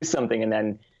we should do something." And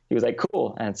then he was like,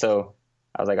 "Cool." And so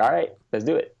I was like, "All right, let's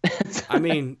do it." I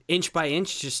mean, Inch by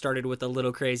Inch just started with a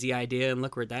little crazy idea, and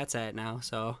look where that's at now.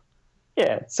 So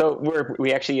yeah, so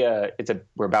we actually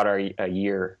we're about a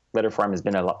year. Letter Farm has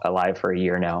been alive for a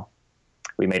year now.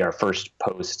 We made our first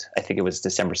post, I think it was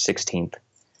December 16th.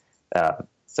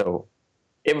 So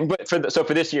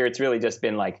for this year, it's really just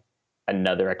been like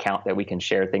another account that we can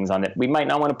share things on that we might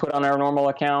not want to put on our normal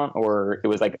account, or it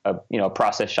was like a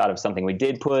process shot of something we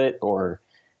did put, or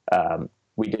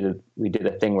we did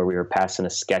a thing where we were passing a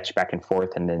sketch back and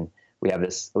forth, and then we have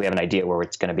an idea where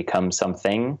it's going to become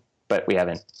something, but we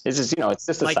haven't. This is, it's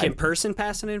just a like in person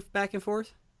passing it back and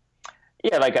forth.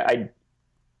 Yeah, like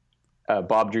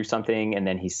Bob drew something, and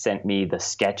then he sent me the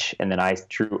sketch, and then I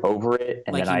drew over it,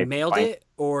 and like then I mailed it,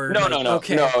 or no.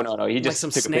 Okay. No. He just like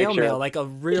some took snail a picture. Mail, like a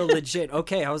real legit.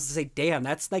 Okay, I was to say, damn,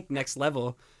 that's like next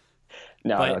level.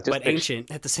 But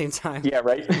ancient at the same time. Yeah,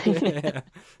 right. Yeah.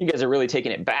 You guys are really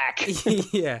taking it back.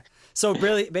 Yeah. So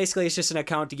really, basically, it's just an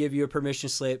account to give you a permission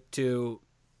slip to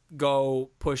go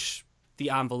push the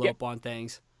envelope on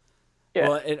things. Yeah.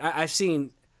 Well,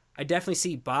 I definitely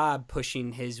see Bob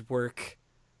pushing his work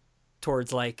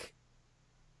towards, like,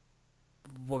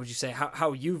 what would you say,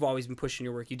 how you've always been pushing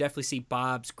your work. You definitely see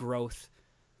Bob's growth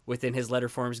within his letter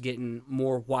forms, getting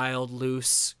more wild,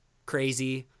 loose,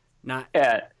 crazy.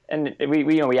 Yeah, and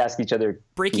we ask each other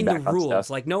breaking the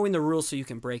rules, like knowing the rules so you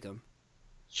can break them.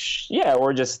 Yeah,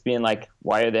 or just being like,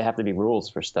 why do they have to be rules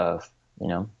for stuff?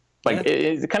 Like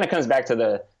it kind of comes back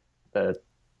to the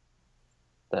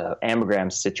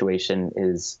ambigram situation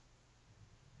is.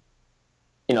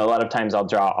 A lot of times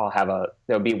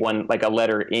there'll be one, like a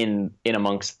letter in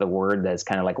amongst the word that's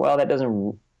kind of like, well, that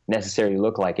doesn't necessarily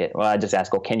look like it. Well, I just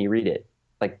ask, can you read it?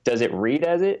 like, does it read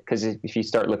as it? Because if you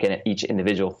start looking at each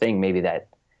individual thing, maybe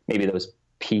those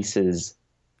pieces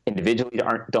individually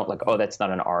don't like, oh, that's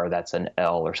not an R, that's an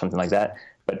L or something like that.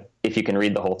 But if you can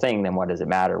read the whole thing, then what does it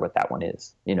matter what that one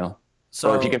is, you know?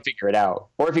 So, or if you can figure it out,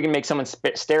 or if you can make someone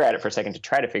stare at it for a second to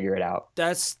try to figure it out.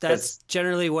 That's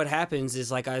generally what happens. Is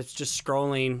like I was just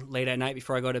scrolling late at night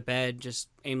before I go to bed, just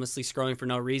aimlessly scrolling for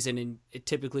no reason, and it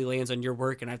typically lands on your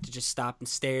work, and I have to just stop and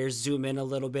stare, zoom in a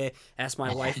little bit, ask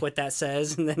my wife what that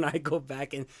says, and then I go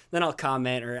back and then I'll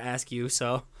comment or ask you.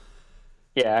 So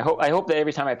yeah, I hope that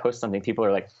every time I post something, people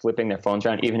are like flipping their phones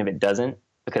around, even if it doesn't,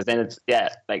 because then it's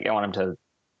like I want them to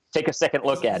take a second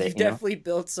look at it. You definitely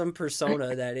built some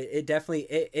persona that it definitely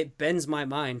it bends my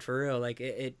mind for real. Like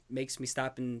it makes me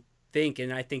stop and think,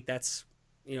 and I think that's,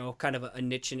 you know, kind of a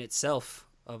niche in itself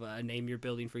of a name you're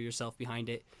building for yourself behind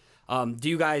it. Do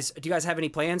you guys have any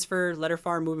plans for Letter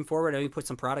Farm moving forward? I know you put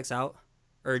some products out,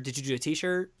 or did you do a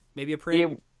T-shirt, maybe a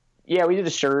print? Yeah, we did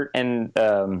a shirt, and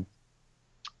we're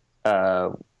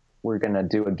gonna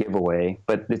do a giveaway,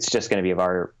 but it's just gonna be of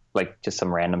our, like, just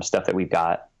some random stuff that we've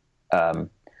got.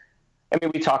 I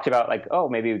mean, we talked about like, oh,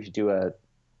 maybe we could do I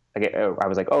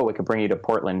was like, oh, we could bring you to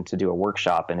Portland to do a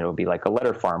workshop, and it'll be like a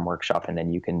Letter Farm workshop, and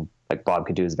then you can, like, Bob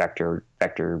could do his vector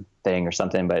thing or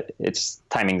something, but it's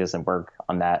timing doesn't work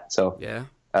on that. So yeah,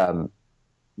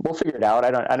 we'll figure it out.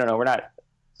 I don't know. We're not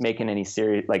making any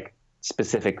serious, like,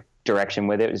 specific direction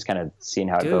with it. Just kind of seeing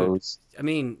how it goes. I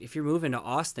mean, if you're moving to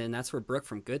Austin, that's where Brooke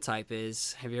from Good Type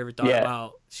is. Have you ever thought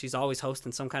about, she's always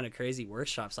hosting some kind of crazy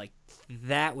workshops. Like,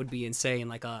 that would be insane.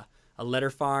 Like a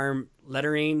Letter Farm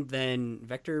lettering, then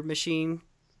vector machine.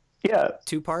 Yeah.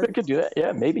 2-part. We could do that.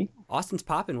 Yeah, maybe. Austin's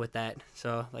popping with that.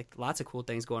 So, like, lots of cool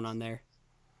things going on there.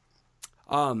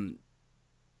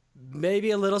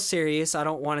 Maybe a little serious. I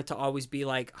don't want it to always be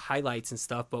like highlights and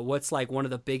stuff, but what's like one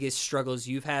of the biggest struggles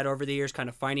you've had over the years, kind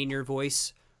of finding your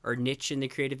voice or niche in the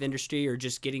creative industry, or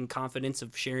just getting confidence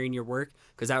of sharing your work?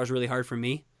 Because that was really hard for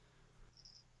me.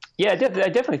 Yeah, I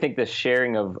definitely think the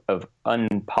sharing of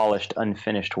unpolished,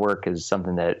 unfinished work is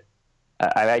something that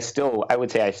I would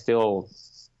say I still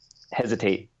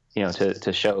hesitate, you know,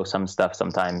 to show some stuff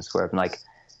sometimes, where I'm like,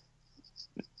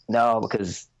 no,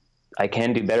 because I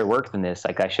can do better work than this.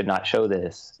 Like, I should not show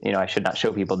this, you know, I should not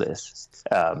show people this.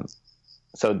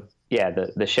 So yeah,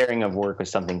 the sharing of work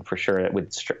was something for sure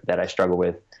that I struggle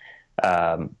with.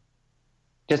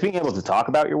 Just being able to talk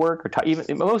about your work, or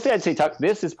even mostly I'd say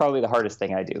this is probably the hardest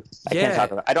thing I do.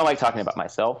 I don't like talking about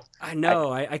myself. I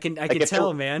know. I can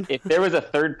tell, man. If there was a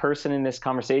third person in this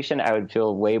conversation, I would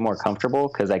feel way more comfortable,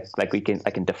 because I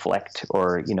can deflect,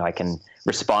 or, you know, I can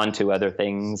respond to other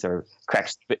things, or crack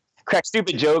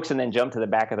stupid jokes and then jump to the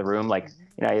back of the room. Like,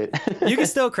 you know, you can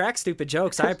still crack stupid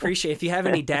jokes. I appreciate if you have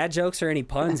any dad jokes or any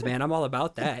puns, man. I'm all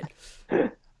about that.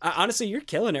 Honestly, you're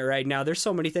killing it right now. There's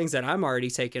so many things that I'm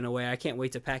already taking away. I can't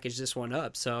wait to package this one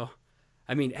up. So,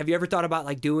 I mean, have you ever thought about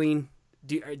like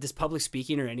does public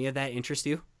speaking or any of that interest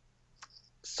you?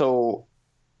 So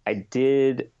I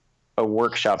did a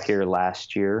workshop here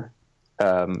last year.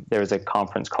 There was a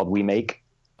conference called We Make.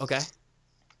 Okay.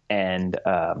 And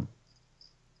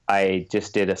I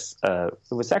just did it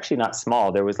was actually not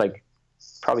small. There was like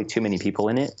probably too many people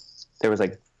in it. There was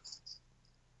like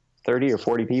 30 or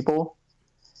 40 people.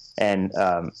 And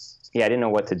I didn't know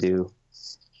what to do,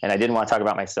 and I didn't want to talk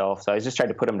about myself, so I just tried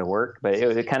to put them to work. But it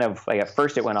was kind of like, at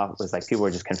first it went off, it was like people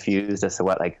were just confused as to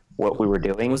what we were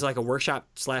doing. It was like a workshop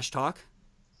 / talk.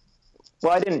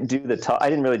 Well, I didn't do the talk. I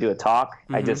didn't really do a talk.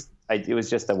 Mm-hmm. It was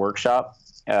just a workshop.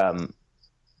 But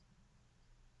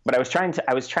I was trying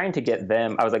to get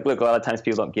them. I was like, look, a lot of times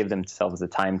people don't give themselves the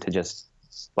time to just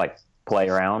like play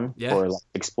around or like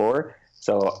explore.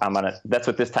 So that's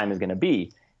what this time is going to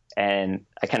be. And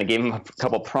I kind of gave them a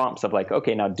couple prompts of like,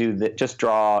 okay, now just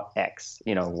draw X,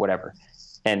 you know, whatever.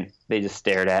 And they just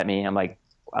stared at me. I'm like,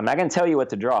 I'm not going to tell you what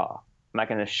to draw. I'm not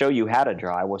going to show you how to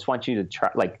draw. I just want you to try,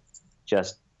 like,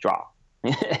 just draw.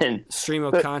 And stream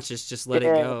of conscious, just let it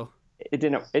go. It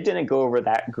didn't go over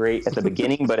that great at the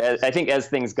beginning, but I think as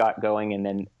things got going, and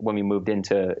then when we moved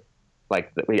into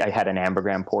like, I had an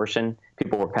ambergram portion,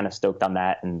 people were kind of stoked on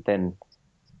that. And then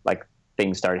like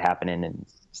things started happening and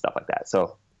stuff like that.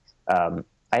 So, I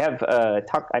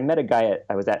met a guy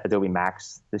I was at Adobe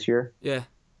Max this year. Yeah.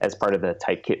 As part of the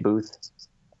Typekit booth.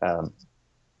 I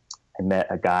met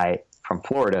a guy from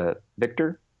Florida,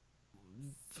 Victor.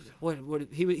 What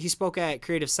he spoke at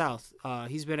Creative South.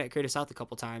 He's been at Creative South a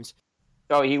couple times.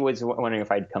 Oh, he was wondering if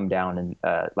I'd come down and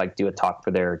like do a talk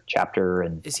for their chapter.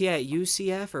 And is he at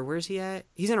UCF or where's he at?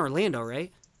 He's in Orlando,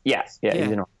 right? Yeah. He's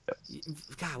in Orlando.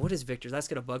 God, what is Victor? That's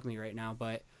gonna bug me right now,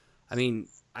 but I mean,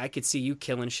 I could see you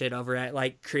killing shit over at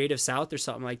like Creative South or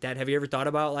something like that. Have you ever thought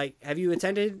about like, have you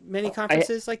attended many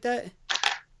conferences like that?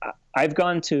 I've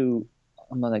gone to,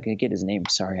 I'm not going to get his name.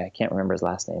 Sorry, I can't remember his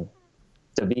last name.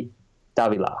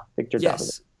 Davila, Victor Davila.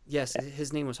 Yes,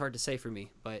 his name was hard to say for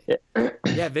me, but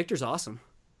yeah, Victor's awesome.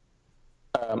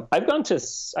 I go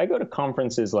to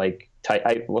conferences like,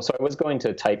 I was going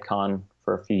to TypeCon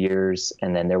for a few years,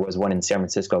 and then there was one in San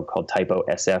Francisco called Typo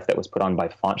SF that was put on by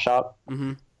Font Shop.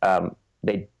 Mm-hmm.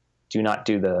 They do not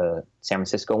do the San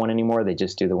Francisco one anymore. They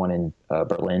just do the one in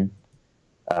Berlin.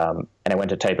 And I went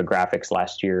to Typographics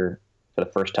last year for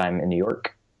the first time in New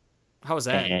York. How was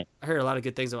that? And I heard a lot of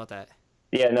good things about that.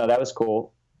 Yeah, no, that was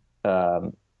cool.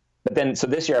 But then, so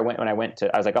this year I was like,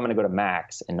 I'm going to go to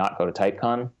Max and not go to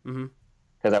TypeCon. Mm-hmm.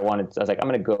 Because I was like, I'm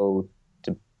going to go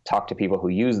to talk to people who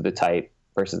use the type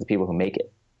versus the people who make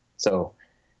it. So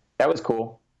that was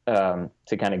cool to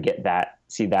kind of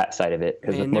see that side of it.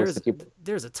 Because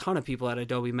there's a ton of people at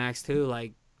Adobe Max too,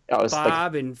 like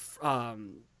Bob and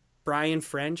Brian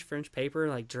French Paper,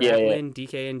 like Draplin,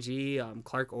 DKNG,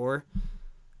 Clark Orr,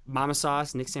 Mama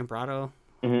Sauce, Nick Sambrato.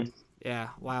 Mm-hmm. Yeah,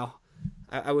 wow.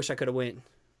 I wish I could have went.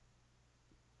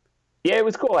 Yeah, it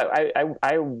was cool.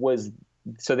 I was.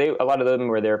 So a lot of them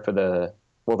were there for the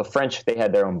French, they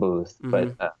had their own booth, mm-hmm.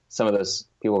 but some of those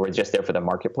people were just there for the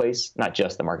marketplace, not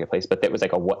just the marketplace, but it was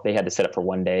like they had to set up for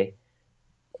one day.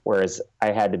 Whereas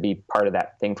I had to be part of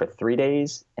that thing for 3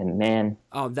 days, and man.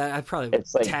 Oh, that I probably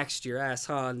taxed your ass,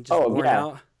 huh? And just worn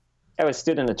out. I was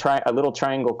stood in a little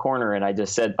triangle corner, and I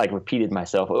just said, like, repeated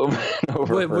myself over and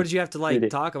over. What did you have to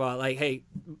talk about? Like, hey,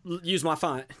 use my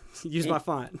font. Use my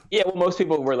font. Yeah, well, most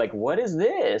people were like, "What is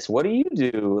this? What do you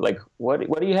do? Like, what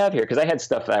do you have here?" Because I had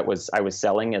stuff that I was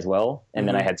selling as well, and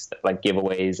mm-hmm. then I had like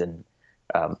giveaways, and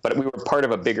but we were part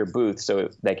of a bigger booth, so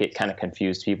it kind of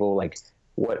confused people. Like,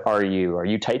 what are you? Are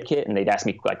you Typekit? And they'd ask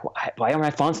me like, why are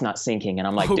my fonts not syncing? And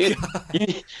I'm like, dude,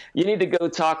 you need to go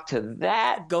talk to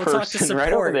that person talk to support.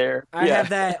 Right over there. I have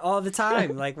that all the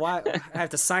time. Like, why I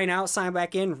have to sign out, sign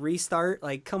back in, restart?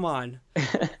 Like, come on.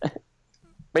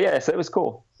 But yeah, so it was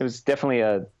cool. It was definitely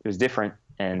it was different,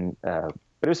 and but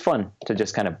it was fun to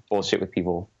just kind of bullshit with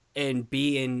people. And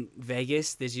be in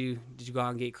Vegas, did you go out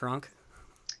and get crunk?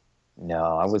 No,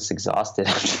 I was exhausted.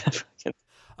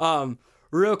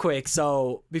 Real quick,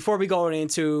 so before we go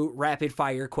into rapid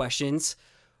fire questions,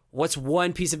 what's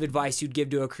one piece of advice you'd give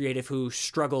to a creative who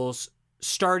struggles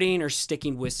starting or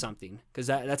sticking with something? Because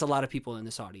that's a lot of people in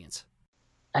this audience.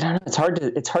 I don't know. It's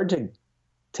hard to.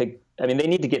 I mean, they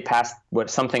need to get past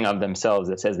something of themselves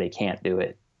that says they can't do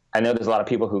it. I know there's a lot of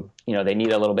people who, they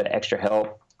need a little bit of extra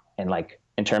help and like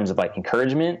in terms of like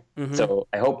encouragement. Mm-hmm. So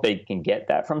I hope they can get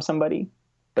that from somebody.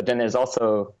 But then there's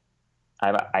also.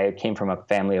 I came from a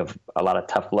family of a lot of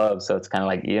tough love, so it's kind of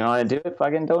like, you don't want to do it,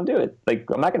 fucking don't do it. Like,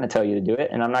 I'm not going to tell you to do it,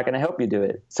 and I'm not going to help you do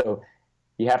it. So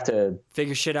you have to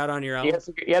figure shit out on your own. You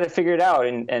have to figure it out,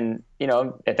 and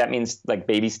if that means like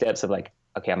baby steps of like,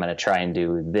 okay, I'm going to try and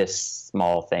do this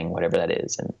small thing, whatever that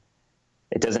is, and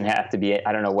it doesn't have to be.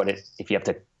 I don't know if you have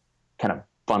to kind of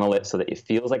funnel it so that it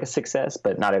feels like a success,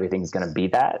 but not everything's going to be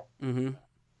that. Mm-hmm.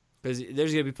 Because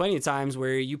there's going to be plenty of times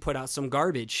where you put out some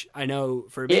garbage. I know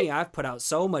for me, I've put out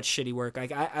so much shitty work.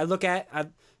 Like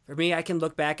for me, I can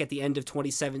look back at the end of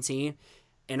 2017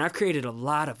 and I've created a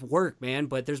lot of work, man,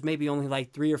 but there's maybe only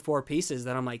like 3 or 4 pieces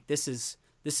that I'm like, this is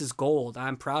gold.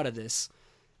 I'm proud of this.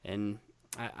 And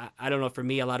I don't know, for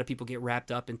me, a lot of people get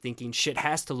wrapped up in thinking shit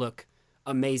has to look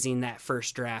amazing that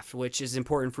first draft, which is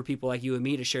important for people like you and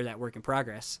me to share that work in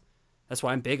progress. That's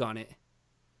why I'm big on it.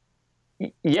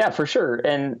 Yeah, for sure.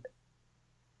 And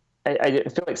I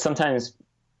feel like sometimes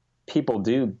people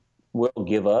will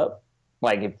give up,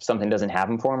 like if something doesn't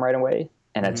happen for them right away.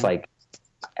 And mm-hmm. It's like,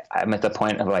 I'm at the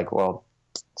point of like, well,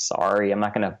 sorry, I'm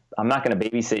not going to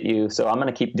babysit you. So I'm going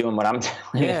to keep doing what I'm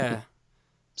doing. Yeah.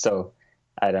 So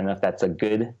I don't know if that's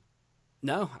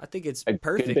no, I think it's a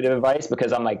perfect. Good bit of advice,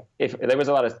 because I'm like, if there was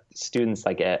a lot of students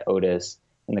like at Otis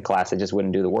in the class that just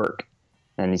wouldn't do the work.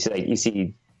 And you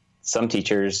see some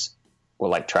teachers will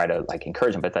like try to like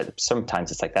encourage them, but sometimes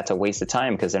it's like, that's a waste of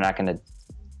time because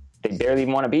they barely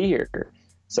even want to be here.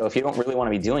 So if you don't really want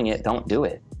to be doing it, don't do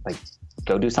it. Like,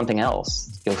 go do something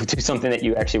else. Go do something that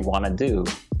you actually want to do.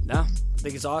 No, I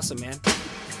think it's awesome, man.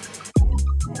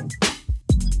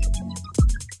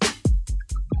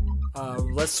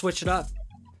 Let's switch it up.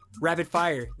 Rapid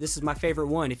fire. This is my favorite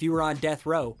one. If you were on death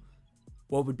row,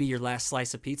 what would be your last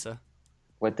slice of pizza?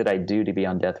 What did I do to be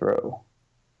on death row?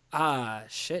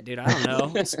 Shit, dude. I don't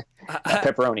know.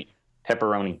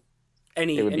 Pepperoni.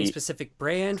 Any specific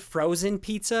brand? Frozen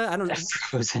pizza? I don't know.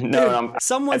 Frozen. No, Dude,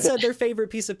 someone said their favorite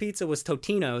piece of pizza was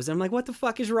Totino's. I'm like, what the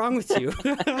fuck is wrong with you?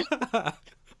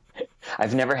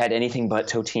 I've never had anything but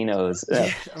Totino's.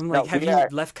 I'm like, have you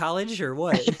left college or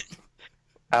what?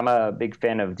 I'm a big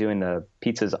fan of doing the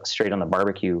pizzas straight on the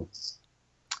barbecue.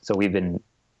 So we've been,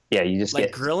 you just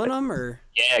like grilling them or?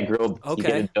 Yeah, grilled.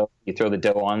 Okay. You throw the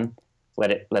dough on,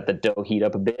 let the dough heat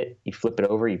up a bit. You flip it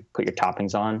over, you put your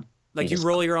toppings on. Like you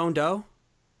roll your own dough?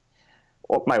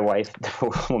 Well, my wife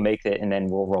will make it and then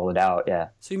we'll roll it out. Yeah.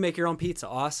 So you make your own pizza.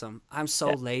 Awesome. I'm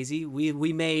so lazy.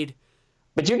 We made.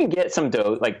 But you can get some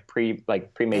dough like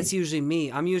pre-made. That's usually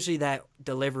me. I'm usually that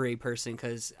delivery person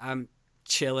because I'm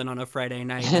chilling on a Friday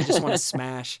night. I just want to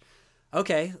smash.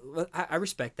 Okay, I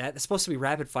respect that. It's supposed to be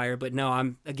rapid fire, but no,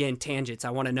 I'm again tangents.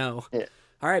 I want to know. Yeah.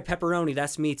 All right, pepperoni.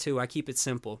 That's me too. I keep it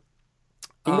simple.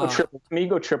 You can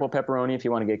go triple pepperoni if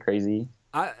you want to get crazy.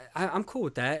 I'm cool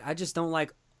with that. I just don't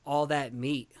like all that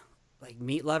meat. Like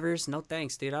meat lovers, no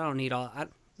thanks, dude. I don't need I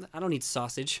don't need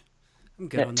sausage. I'm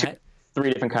good on that. 3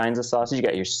 different kinds of sausage. You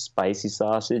got your spicy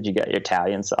sausage. You got your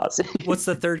Italian sausage. What's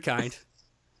the third kind?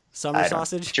 Summer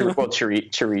sausage?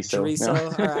 Chorizo. Chorizo.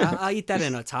 No. All right, I'll eat that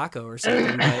in a taco or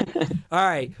something. But, all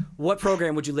right. What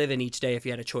program would you live in each day if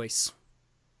you had a choice?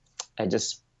 I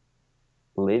just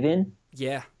live in?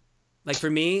 Yeah. Like for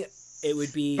me, it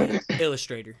would be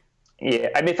Illustrator. Yeah.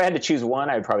 I mean, if I had to choose one,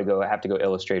 I'd probably have to go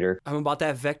Illustrator. I'm about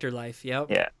that vector life. Yep.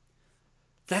 Yeah.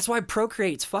 That's why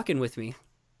Procreate's fucking with me.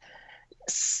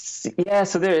 Yeah.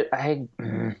 So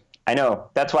I know.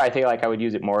 That's why I feel like I would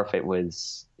use it more if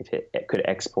it could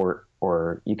export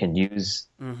or you can use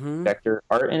vector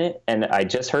art in it. And I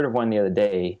just heard of one the other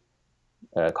day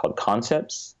called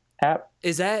Concepts app.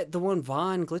 Is that the one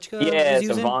Vaughn Glitchko is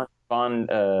using? So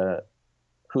Vaughn,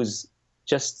 who's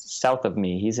just south of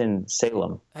me. He's in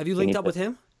Salem. Have you linked up with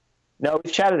him? No,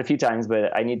 we've chatted a few times,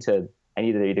 but I need to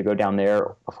either go down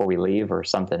there before we leave or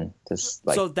something.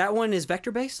 So that one is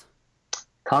vector based?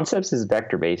 Concepts is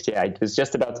vector based. Yeah, I was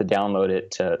just about to download it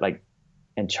to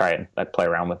and try and play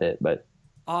around with it, but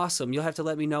awesome. You'll have to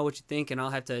let me know what you think, and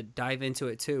I'll have to dive into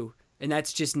it too. And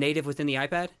that's just native within the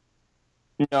iPad?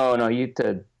 No, I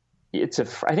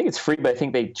think it's free, but I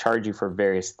think they charge you for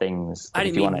various things. I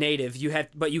didn't mean native.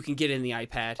 But you can get it in the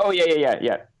iPad. Oh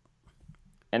yeah.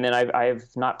 And then I've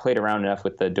not played around enough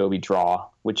with the Adobe Draw,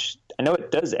 which I know it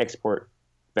does export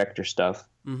vector stuff.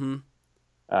 Mm-hmm.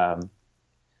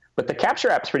 But the Capture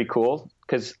app's pretty cool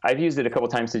because I've used it a couple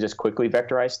times to just quickly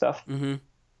vectorize stuff. Mm-hmm.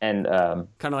 And kind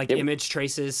of like image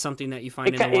traces, something that you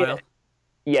find in a while.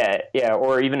 Yeah,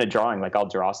 or even a drawing. Like I'll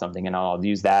draw something and I'll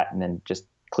use that and then just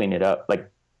clean it up,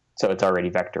 so it's already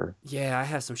vector. Yeah, I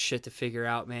have some shit to figure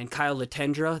out, man. Kyle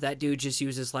Latendra, that dude just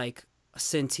uses like a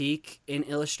Cintiq in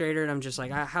Illustrator, and I'm just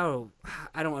like, I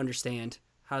don't understand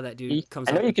how that dude comes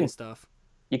up with stuff.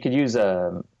 You could use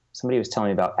somebody was telling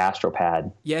me about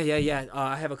AstroPad. Yeah.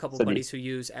 I have a couple buddies who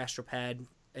use AstroPad,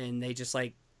 and they just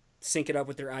like sync it up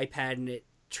with their iPad, and it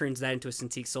turns that into a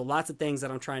Cintiq. So lots of things that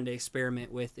I'm trying to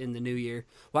experiment with in the new year.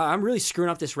 Wow, I'm really screwing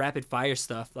up this rapid fire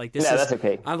stuff. Like this that's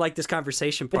okay. I like this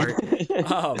conversation part.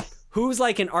 Who's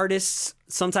like an artist,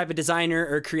 some type of designer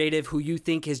or creative who you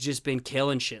think has just been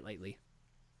killing shit lately?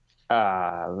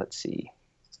 Let's see.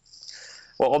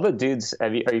 Well, all the dudes. Are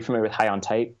you familiar with High on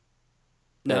Type?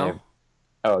 No.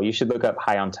 Oh, you should look up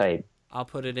High on Type. I'll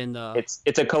put it in the.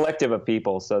 It's a collective of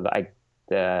people, so I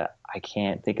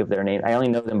can't think of their name. I only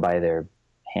know them by their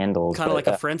handles. Kind of like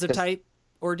a Friends of Type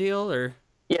ordeal, or.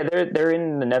 Yeah, they're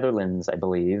in the Netherlands, I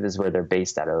believe, is where they're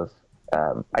based out of.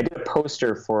 I did a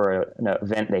poster for an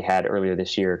event they had earlier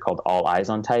this year called All Eyes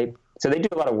on Type. So they do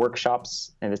a lot of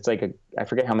workshops, and it's like I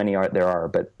forget how many there are,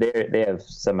 but they have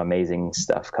some amazing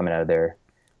stuff coming out of there.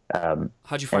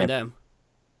 How'd you find them?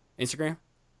 Instagram?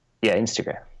 Yeah,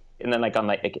 Instagram. And then on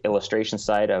like illustration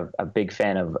side, a big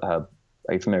fan of.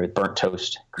 Are you familiar with Burnt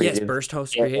Toast Creative? Yes, Burnt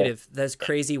Toast Creative. Yeah. Those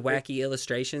crazy, wacky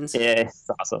illustrations. Yeah, it's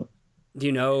awesome. Do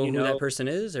you know who that person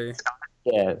is, or?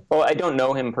 Yeah. Well, I don't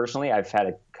know him personally. I've had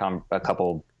a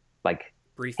couple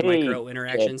brief micro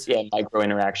interactions. Yeah, micro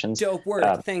interactions. Dope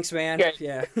work. Thanks, man.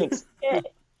 Yeah. Thanks.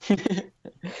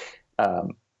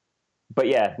 But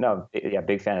yeah, no,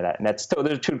 big fan of that. And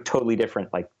they're two totally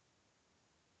different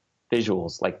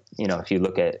visuals. If you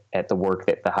look at the work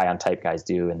that the High on Type guys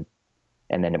do,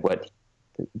 and then what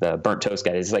the Burnt Toast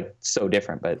guy is so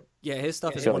different. But yeah, his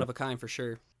stuff is one of a kind for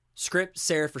sure. Script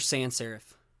serif or sans serif?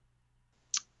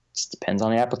 Just depends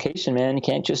on the application, man. You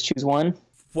can't just choose one.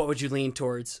 What would you lean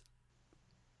towards?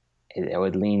 I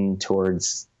would lean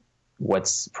towards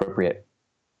what's appropriate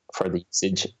for the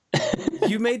usage.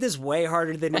 You made this way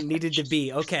harder than it needed to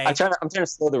be. Okay. I'm trying to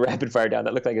slow the rapid fire down.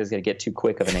 That looked like it was going to get too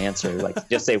quick of an answer. Like,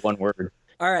 just say one word.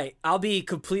 All right. I'll be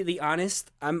completely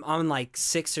honest. I'm on like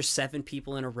 6 or 7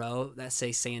 people in a row that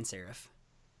say sans serif.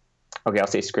 Okay, I'll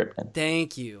say script then.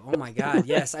 Thank you. Oh my God.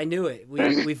 Yes, I knew it. We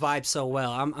vibe so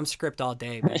well. I'm script all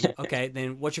day, man. Okay,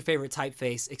 then what's your favorite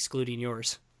typeface excluding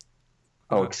yours?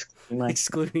 Oh,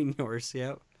 excluding yours.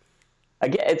 Yep.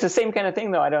 Again, it's the same kind of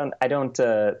thing though. I don't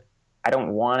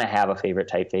want to have a favorite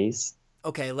typeface.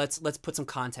 Okay, let's put some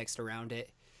context around it.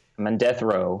 I'm on death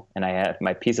row and I have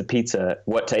my piece of pizza.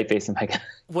 What typeface am I going to?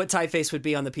 What typeface would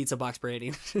be on the pizza box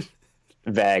branding?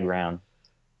 Vag round.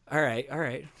 All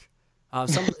right.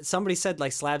 Somebody said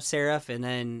like slab serif, and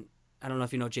then I don't know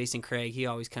if you know Jason Craig. He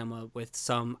always come up with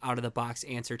some out of the box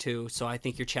answer too. So I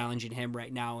think you're challenging him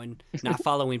right now and not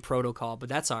following protocol, but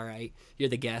that's all right. You're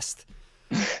the guest.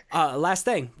 Last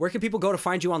thing, where can people go to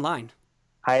find you online?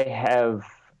 I have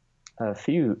a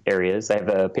few areas. I have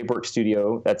a Paperwork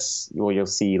Studio. That's where you'll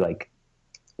see like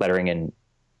lettering and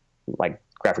like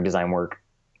graphic design work.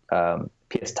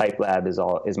 PS Type Lab is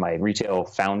my retail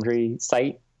foundry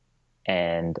site,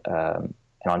 and on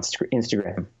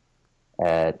Instagram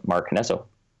at Mark Canesso.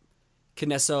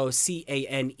 Canesso,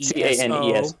 Caneso.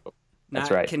 Caneso. That's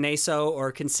not right. Caneso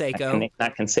or Canseco.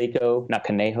 Not Canseco, not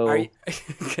Canejo.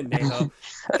 Canejo.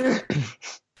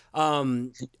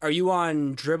 Are you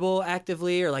on Dribbble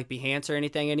actively or like Behance or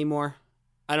anything anymore?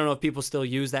 I don't know if people still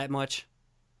use that much.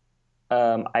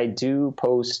 I do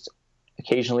post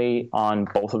occasionally on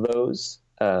both of those.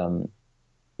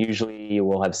 Usually you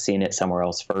will have seen it somewhere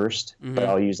else first, but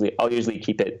I'll usually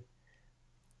keep it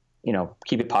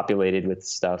populated with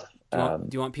stuff. Do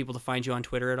you want people to find you on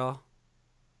Twitter at all?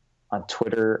 On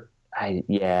Twitter,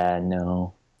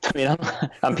 no. I mean,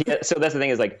 so that's the thing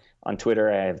is like on Twitter,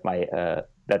 I have my,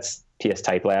 that's PS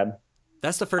Type Lab.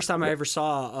 That's the first time I ever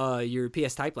saw your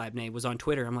PS Type Lab name was on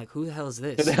Twitter. I'm like, who the hell is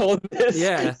this? Who the hell is this?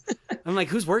 Yeah. I'm like,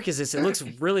 whose work is this? It looks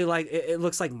really like, it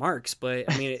looks like Mark's, but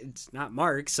I mean, it's not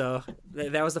Mark. So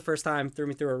that was the first time, threw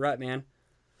me through a rut, man.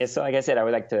 Yeah, so like I said, I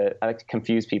like to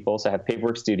confuse people. So I have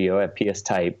Paperwork Studio, I have PS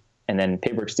Type, and then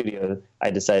Paperwork Studio,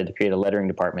 I decided to create a lettering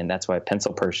department. That's why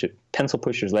Pencil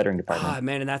Pusher's lettering department. Oh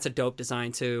man, and that's a dope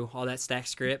design too. All that stack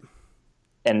script.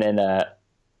 And then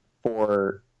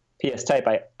for PS Type,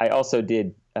 I also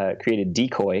created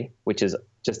Decoy, which is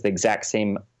just the exact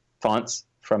same fonts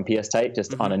from PS Type,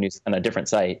 just on a different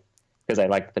site because I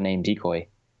liked the name Decoy.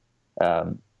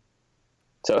 So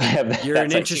I have You're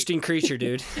an interesting creature,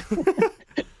 dude.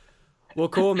 Well,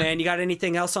 cool, man. You got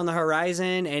anything else on the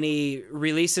horizon? Any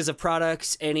releases of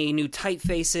products? Any new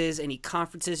typefaces? Any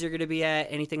conferences you're going to be at?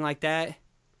 Anything like that?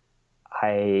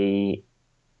 I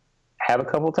have a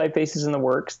couple typefaces in the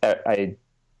works.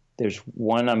 There's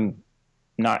one I'm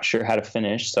not sure how to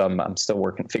finish, so I'm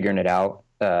still figuring it out.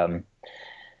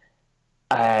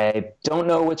 I don't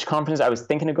know which conference. I was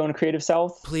thinking of going to Creative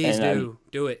South. Please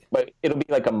do it. But it'll be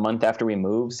like a month after we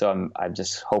move, so I'm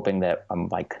just hoping that I'm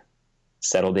like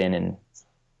settled in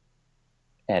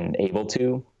and able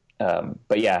to.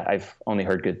 But yeah, I've only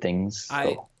heard good things.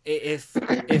 So.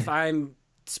 If I'm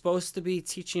supposed to be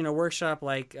teaching a workshop,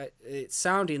 like it's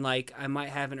sounding like I might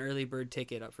have an early bird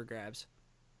ticket up for grabs.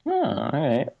 Oh, all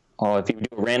right. Well, if you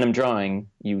do a random drawing,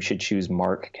 you should choose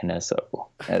Mark Canesso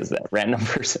as that random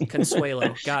person.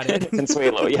 Consuelo. Got it.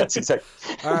 Consuelo, yes, exactly.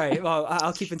 All right. Well,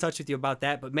 I'll keep in touch with you about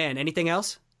that. But man, anything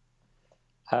else?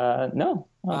 No,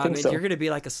 I don't think so. You're going to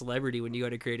be like a celebrity when you go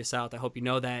to Creative South. I hope you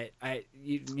know that.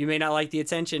 You may not like the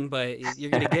attention, but you're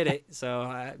going to get it.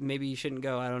 So maybe you shouldn't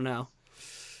go. I don't know.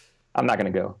 I'm not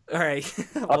going to go. All right.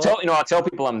 I'll tell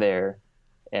people I'm there,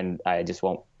 and I just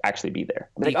won't actually be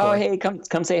there. I'll be like, oh, hey,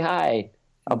 come say hi.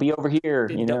 I'll be over here,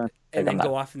 and then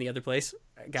go off in the other place.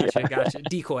 Gotcha.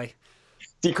 Decoy.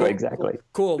 Cool. Exactly.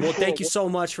 Cool. Well, thank you so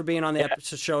much for being on the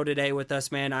episode show today with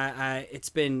us, man. It's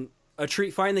been a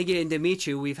treat finally getting to meet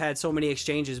you. We've had so many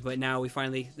exchanges, but now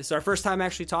this is our first time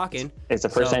actually talking. It's the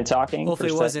first time talking. Hopefully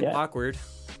it wasn't awkward.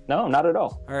 No, not at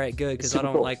all. All right, good, because I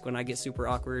don't like when I get super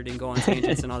awkward and go on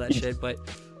tangents and all that shit, but...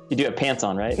 You do have pants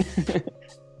on, right?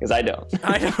 Because I don't.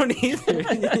 I don't either.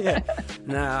 Yeah.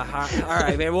 Nah. All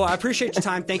right, man. Well, I appreciate your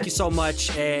time. Thank you so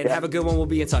much, and have a good one. We'll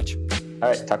be in touch. All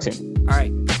right. Talk soon. All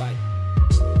right. Bye.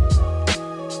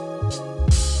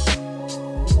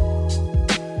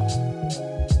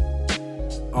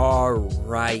 All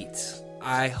right.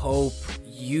 I hope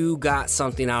you got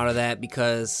something out of that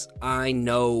because I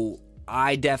know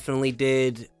I definitely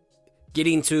did.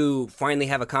 Getting to finally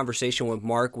have a conversation with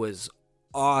Mark was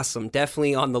awesome.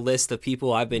 Definitely on the list of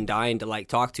people I've been dying to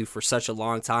talk to for such a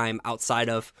long time outside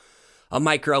of a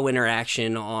micro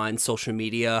interaction on social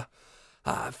media.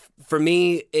 For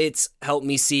me, it's helped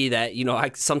me see that,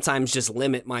 I sometimes just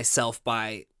limit myself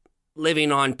by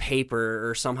living on paper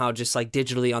or somehow just like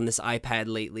digitally on this iPad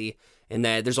lately, and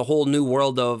that there's a whole new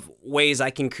world of ways I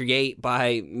can create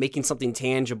by making something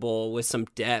tangible with some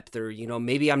depth, or,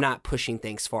 maybe I'm not pushing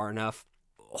things far enough.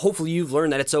 Hopefully you've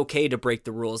learned that it's okay to break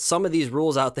the rules. Some of these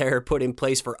rules out there are put in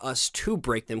place for us to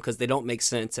break them because they don't make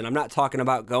sense. And I'm not talking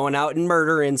about going out and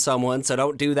murdering someone, so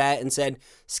don't do that. And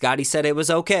Scotty said it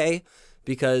was okay,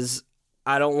 because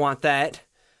I don't want that.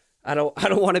 I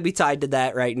don't want to be tied to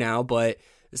that right now, but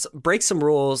break some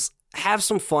rules, have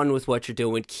some fun with what you're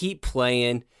doing, keep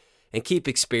playing and keep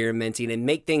experimenting and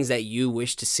make things that you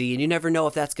wish to see. And you never know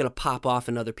if that's going to pop off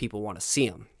and other people want to see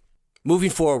them. Moving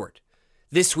forward,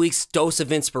 this week's dose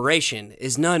of inspiration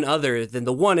is none other than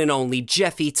the one and only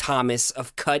Jeffy Thomas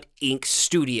of Cut Ink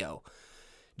Studio.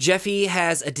 Jeffy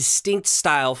has a distinct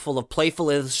style full of playful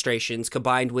illustrations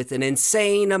combined with an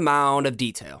insane amount of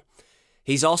detail.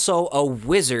 He's also a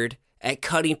wizard at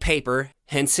cutting paper,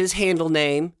 hence his handle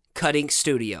name, Cut Ink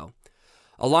Studio.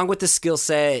 Along with the skill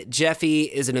set, Jeffy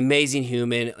is an amazing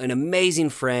human, an amazing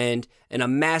friend, and a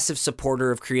massive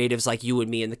supporter of creatives like you and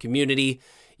me in the community.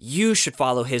 You should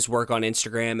follow his work on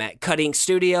Instagram at Cut Ink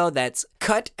Studio. That's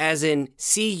cut as in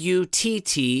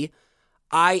CUTTINKSTUDIO.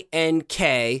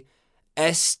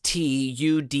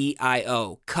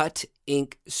 Cut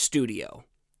Ink Studio.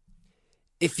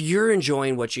 If you're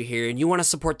enjoying what you hear and you want to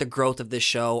support the growth of this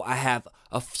show, I have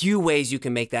a few ways you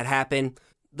can make that happen.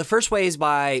 The first way is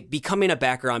by becoming a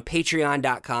backer on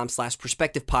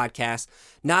patreon.com/perspectivepodcast.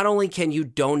 Not only can you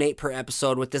donate per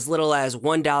episode with as little as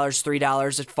 $1,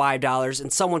 $3, or $5,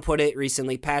 and someone put it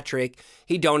recently, Patrick,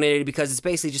 he donated because it's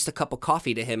basically just a cup of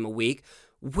coffee to him a week,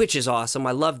 which is awesome.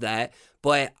 I love that.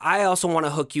 But I also want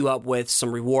to hook you up with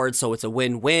some rewards so it's a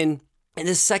win-win. And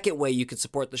the second way you can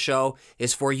support the show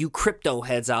is for you crypto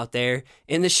heads out there.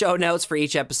 In the show notes for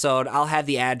each episode, I'll have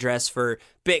the address for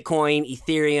Bitcoin,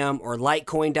 Ethereum, or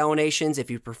Litecoin donations if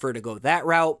you prefer to go that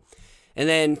route. And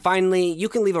then finally, you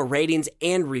can leave a ratings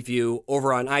and review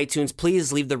over on iTunes.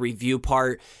 Please leave the review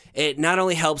part. It not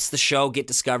only helps the show get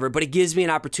discovered, but it gives me an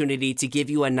opportunity to give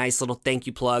you a nice little thank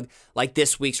you plug, like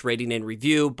this week's rating and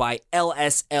review by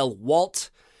LSL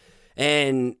Walt.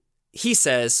 And he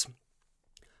says,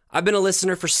 I've been a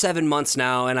listener for 7 months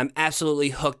now, and I'm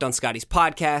absolutely hooked on Scotty's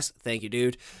podcast. Thank you,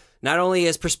 dude. Not only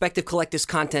is Perspective Collective's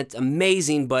content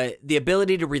amazing, but the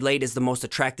ability to relate is the most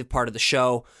attractive part of the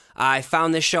show. I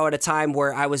found this show at a time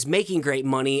where I was making great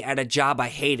money at a job I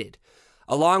hated.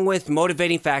 Along with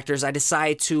motivating factors, I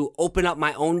decided to open up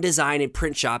my own design and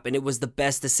print shop, and it was the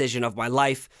best decision of my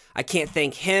life. I can't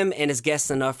thank him and his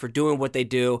guests enough for doing what they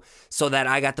do so that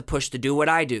I got the push to do what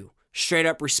I do. Straight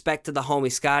up respect to the homie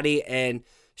Scotty, and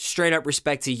straight up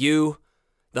respect to you,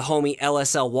 the homie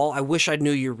LSL Walt. I wish I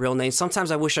knew your real name.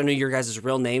 Sometimes I wish I knew your guys'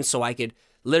 real names so I could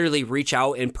literally reach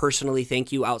out and personally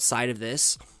thank you outside of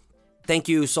this. Thank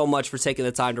you so much for taking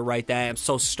the time to write that. I'm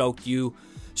so stoked you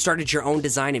started your own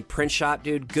design and print shop,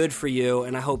 dude. Good for you,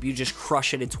 and I hope you just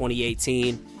crush it in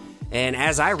 2018. And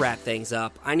as I wrap things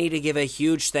up, I need to give a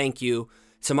huge thank you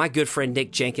to my good friend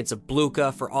Nick Jenkins of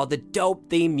Bluka for all the dope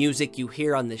theme music you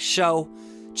hear on this show.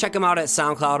 Check him out at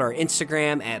SoundCloud or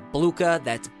Instagram at Bluka,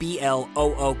 that's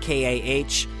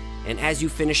BLOOKAH. And as you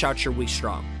finish out your week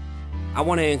strong, I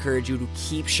want to encourage you to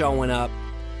keep showing up,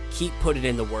 keep putting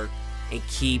in the work, and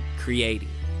keep creating.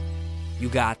 You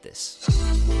got this.